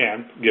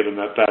given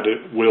that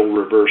it will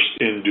reverse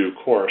in due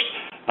course,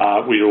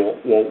 we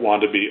won't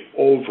want to be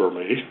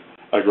overly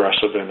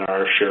aggressive in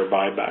our share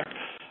buyback.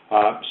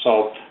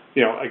 So,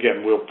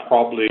 again, we'll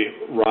probably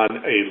run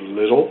a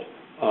little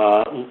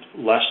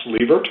less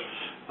levered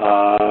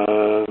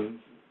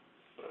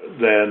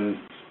than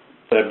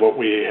what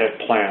we had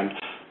planned,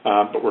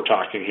 but we're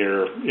talking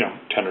here,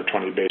 10 or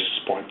 20 basis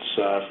points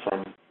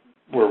from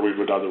where we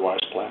would otherwise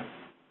plan.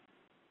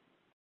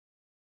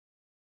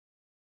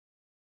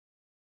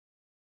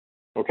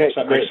 Okay, does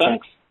that make sense?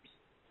 Thanks.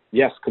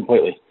 Yes,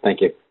 completely. Thank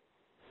you.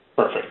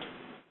 Perfect.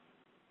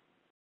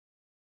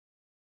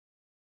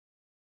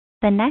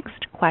 The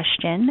next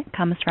question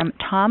comes from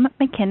Tom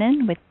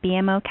MacKinnon with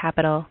BMO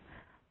Capital.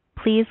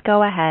 Please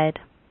go ahead.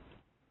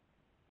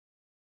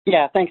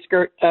 Yeah, thanks,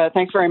 Gert.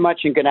 Thanks very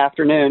much, and good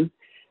afternoon.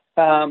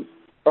 Or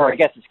I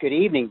guess it's good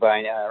evening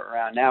by now,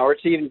 around now, or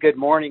it's even good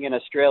morning in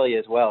Australia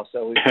as well.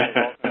 So we've got it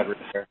all covered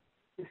there.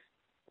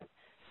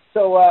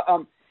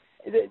 So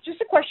just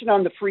a question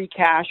on the free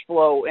cash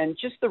flow and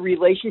just the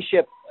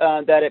relationship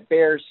that it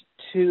bears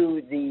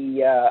to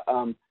the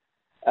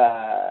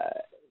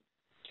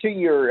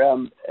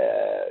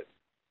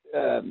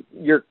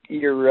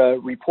your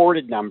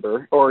reported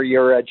number or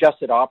your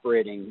adjusted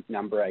operating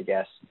number, I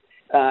guess.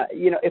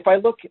 If I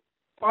look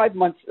 5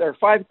 months or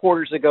 5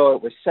 quarters ago,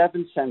 it was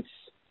 7 cents.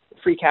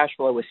 Free cash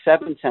flow was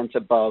 7 cents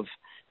above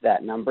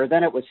that number.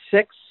 Then it was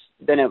 6.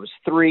 Then it was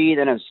 3.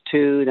 Then it was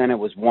 2. Then it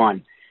was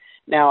 1.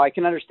 Now I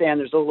can understand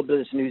there's a little bit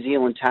of this New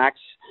Zealand tax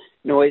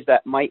noise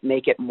that might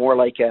make it more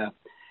like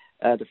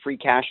the free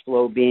cash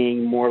flow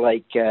being more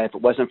like if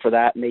it wasn't for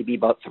that, maybe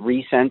about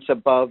 3 cents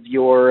above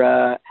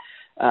your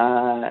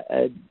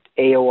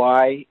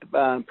AOI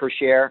per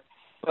share.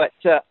 But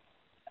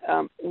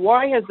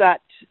why is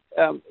that?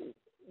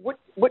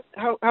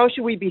 How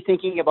should we be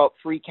thinking about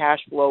free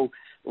cash flow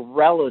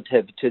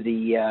relative to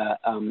the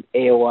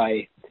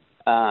AOI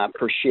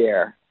per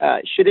share?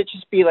 Should it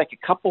just be like a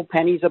couple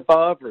pennies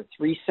above or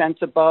 3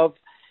 cents above,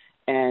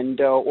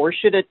 and or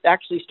should it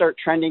actually start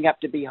trending up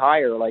to be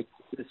higher, like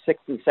the 6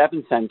 and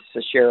 7 cents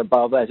a share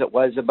above as it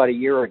was about a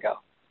year ago?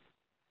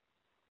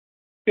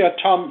 Yeah,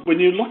 Tom, when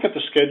you look at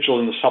the schedule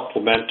in the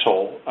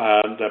supplemental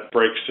that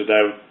breaks it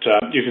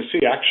out, you can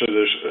see actually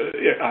there's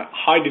a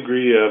high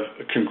degree of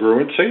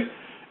congruency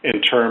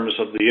in terms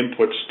of the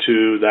inputs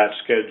to that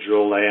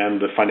schedule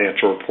and the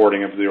financial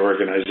reporting of the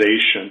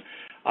organization.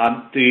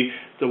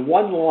 The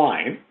one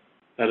line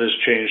that has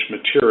changed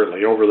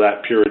materially over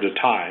that period of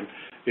time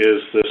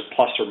is this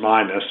plus or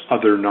minus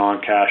other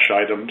non-cash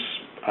items.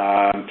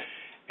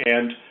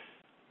 And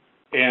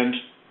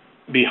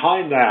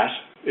behind that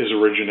is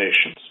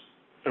originations.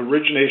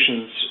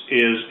 Originations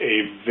is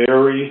a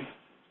very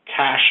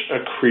cash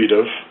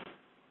accretive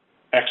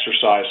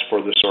exercise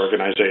for this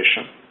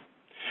organization.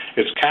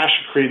 It's cash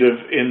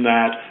accretive in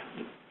that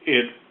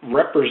it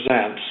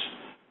represents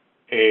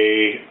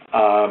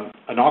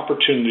an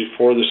opportunity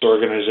for this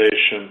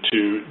organization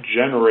to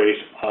generate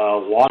a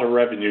lot of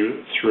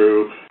revenue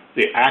through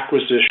the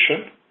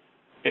acquisition,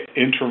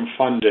 interim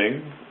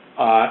funding,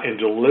 and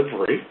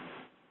delivery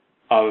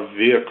of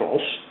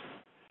vehicles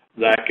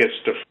that gets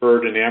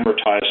deferred and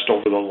amortized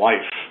over the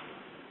life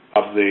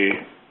of the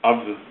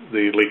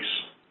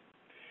lease.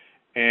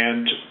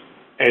 And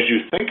as you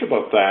think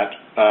about that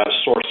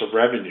source of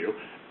revenue,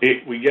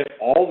 we get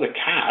all the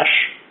cash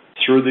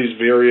through these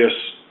various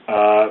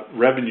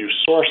revenue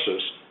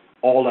sources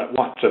all at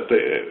once.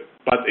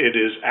 But it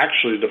is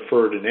actually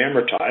deferred and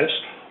amortized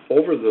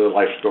over the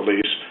life of the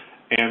lease,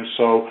 and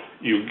so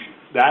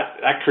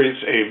that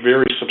creates a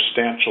very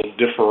substantial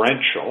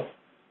differential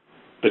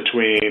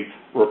between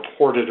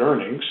reported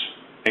earnings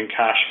and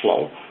cash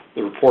flow.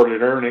 The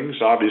reported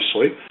earnings,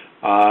 obviously,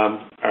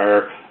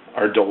 are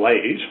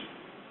delayed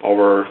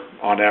over,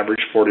 on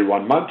average,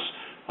 41 months,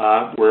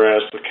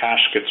 whereas the cash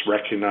gets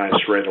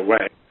recognized right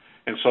away.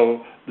 And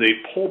so the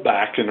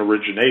pullback in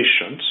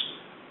originations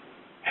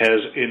has,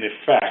 in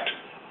effect,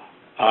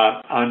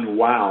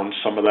 unwound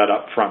some of that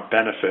upfront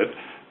benefit,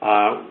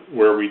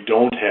 where we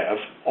don't have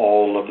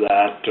all of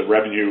that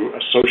revenue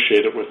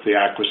associated with the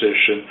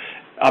acquisition,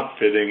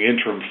 upfitting,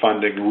 interim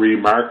funding,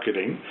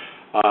 remarketing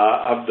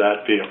of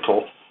that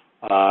vehicle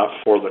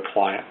for the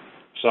client.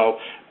 So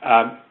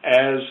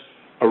as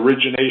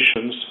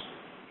originations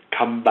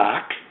come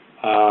back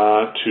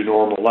to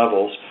normal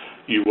levels,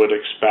 you would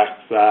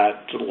expect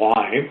that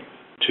line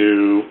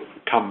to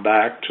come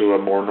back to a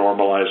more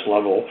normalized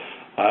level,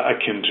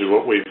 akin to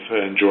what we've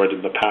enjoyed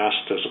in the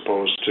past, as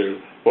opposed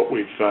to what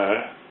we've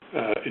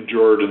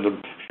endured in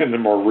the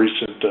more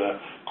recent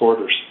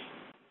quarters.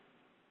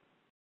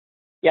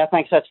 Yeah,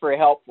 thanks. That's very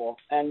helpful.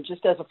 And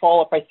just as a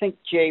follow-up, I think,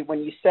 Jay,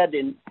 when you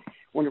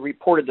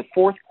reported the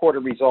fourth quarter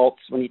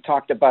results, when you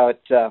talked about,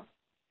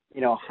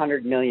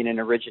 $100 million in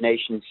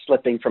originations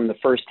slipping from the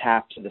first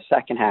half to the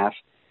second half,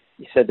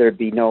 you said there'd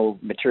be no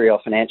material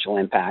financial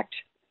impact.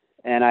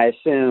 And I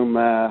assume,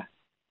 are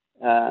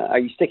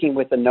you sticking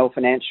with the no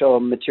financial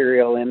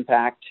material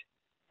impact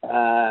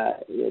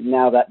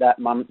now that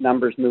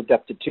number's moved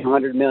up to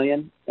 $200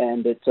 million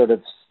and it's sort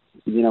of,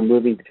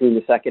 moving between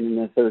the second and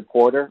the third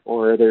quarter?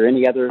 Or are there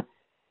any other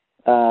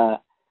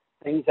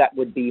things that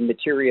would be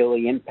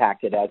materially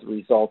impacted as a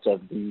result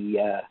of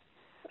the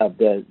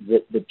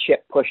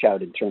chip push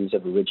out in terms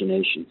of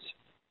originations?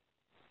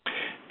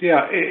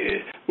 Yeah,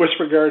 with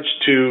regards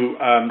to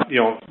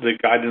the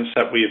guidance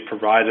that we had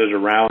provided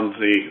around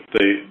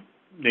the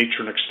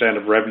nature and extent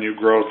of revenue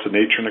growth, the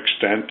nature and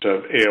extent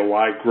of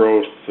AOI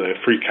growth, the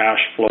free cash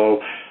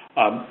flow,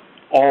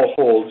 all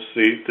holds.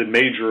 The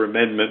major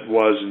amendment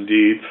was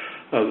indeed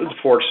the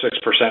 4 to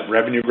 6%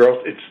 revenue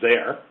growth. It's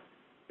there.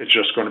 It's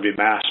just going to be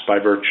masked by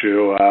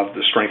virtue of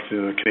the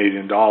strengthening of the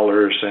Canadian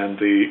dollars and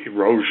the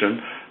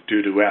erosion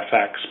due to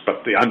FX.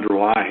 But the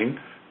underlying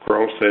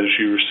growth, as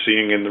you're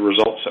seeing in the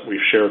results that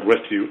we've shared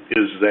with you,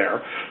 is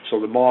there. So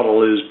the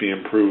model is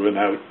being proven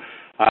out.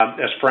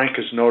 As Frank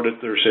has noted,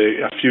 there's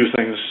a few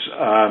things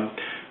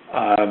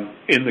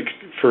in the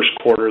first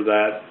quarter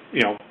that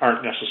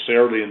aren't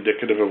necessarily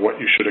indicative of what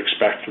you should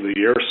expect for the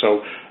year.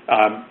 So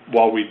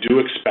while we do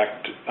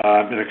expect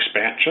an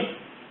expansion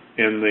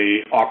in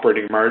the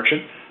operating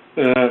margin,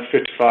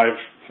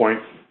 55.2%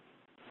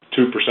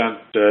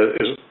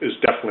 is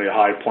definitely a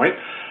high point.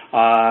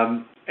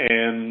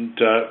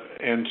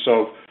 And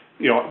so,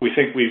 we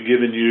think we've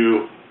given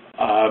you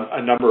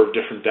a number of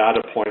different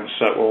data points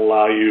that will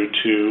allow you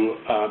to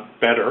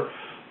better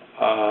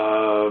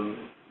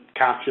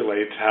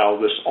calculate how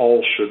this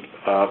all should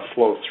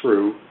flow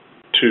through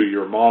to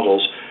your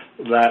models.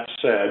 That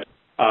said,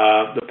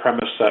 the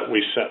premise that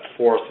we set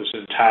forth is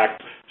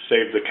intact,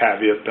 save the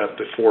caveat that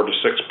the 4 to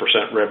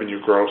 6% revenue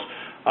growth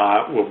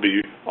will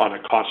be on a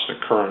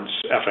constant currency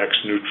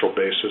FX neutral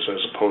basis as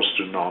opposed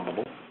to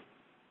nominal.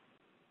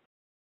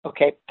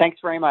 Okay, thanks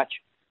very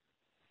much.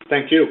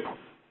 Thank you.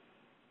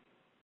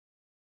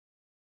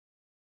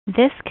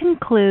 This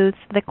concludes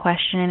the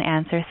question and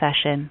answer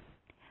session.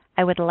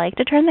 I would like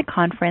to turn the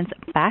conference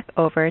back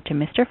over to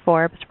Mr.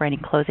 Forbes for any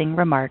closing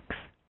remarks.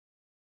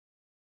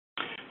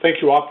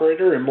 Thank you,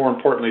 operator, and more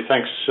importantly,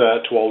 thanks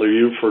to all of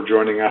you for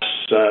joining us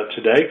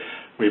today.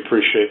 We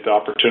appreciate the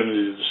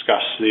opportunity to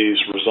discuss these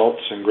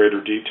results in greater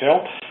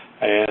detail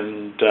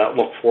and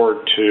look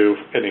forward to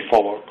any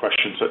follow-up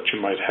questions that you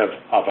might have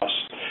of us.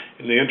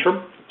 In the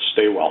interim,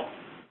 stay well.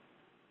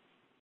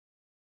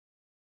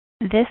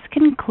 This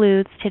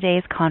concludes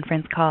today's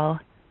conference call.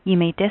 You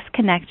may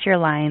disconnect your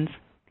lines.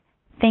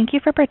 Thank you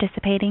for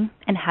participating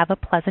and have a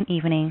pleasant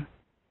evening.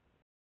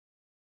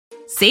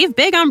 Save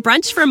big on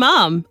brunch for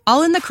mom,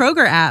 all in the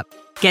Kroger app.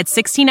 Get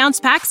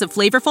 16-ounce packs of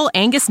flavorful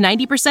Angus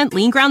 90%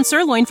 lean ground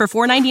sirloin for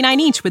 $4.99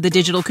 each with a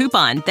digital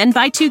coupon. Then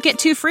buy 2, get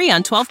 2 free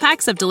on 12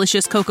 packs of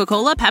delicious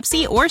Coca-Cola,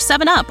 Pepsi, or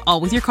 7-Up, all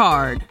with your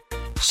card.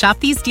 Shop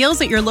these deals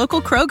at your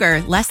local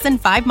Kroger, less than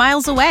 5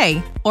 miles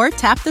away. Or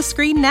tap the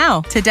screen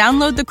now to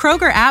download the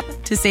Kroger app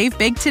to save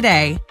big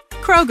today.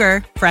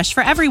 Kroger, fresh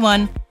for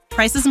everyone.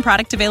 Prices and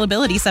product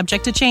availability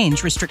subject to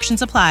change.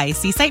 Restrictions apply.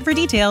 See site for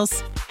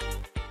details.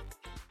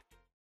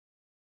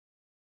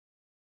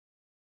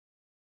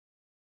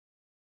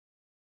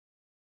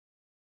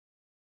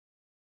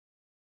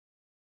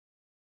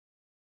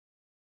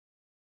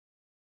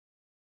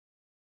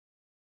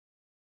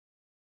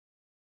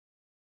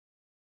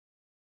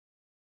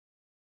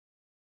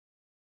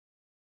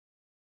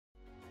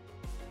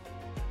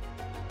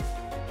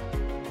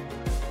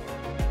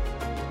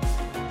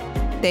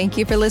 Thank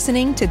you for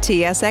listening to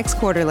TSX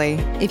Quarterly.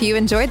 If you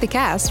enjoyed the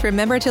cast,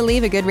 remember to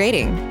leave a good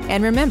rating.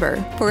 And remember,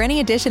 for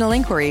any additional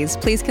inquiries,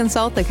 please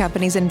consult the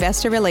company's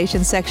investor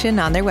relations section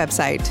on their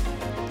website.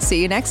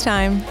 See you next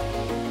time.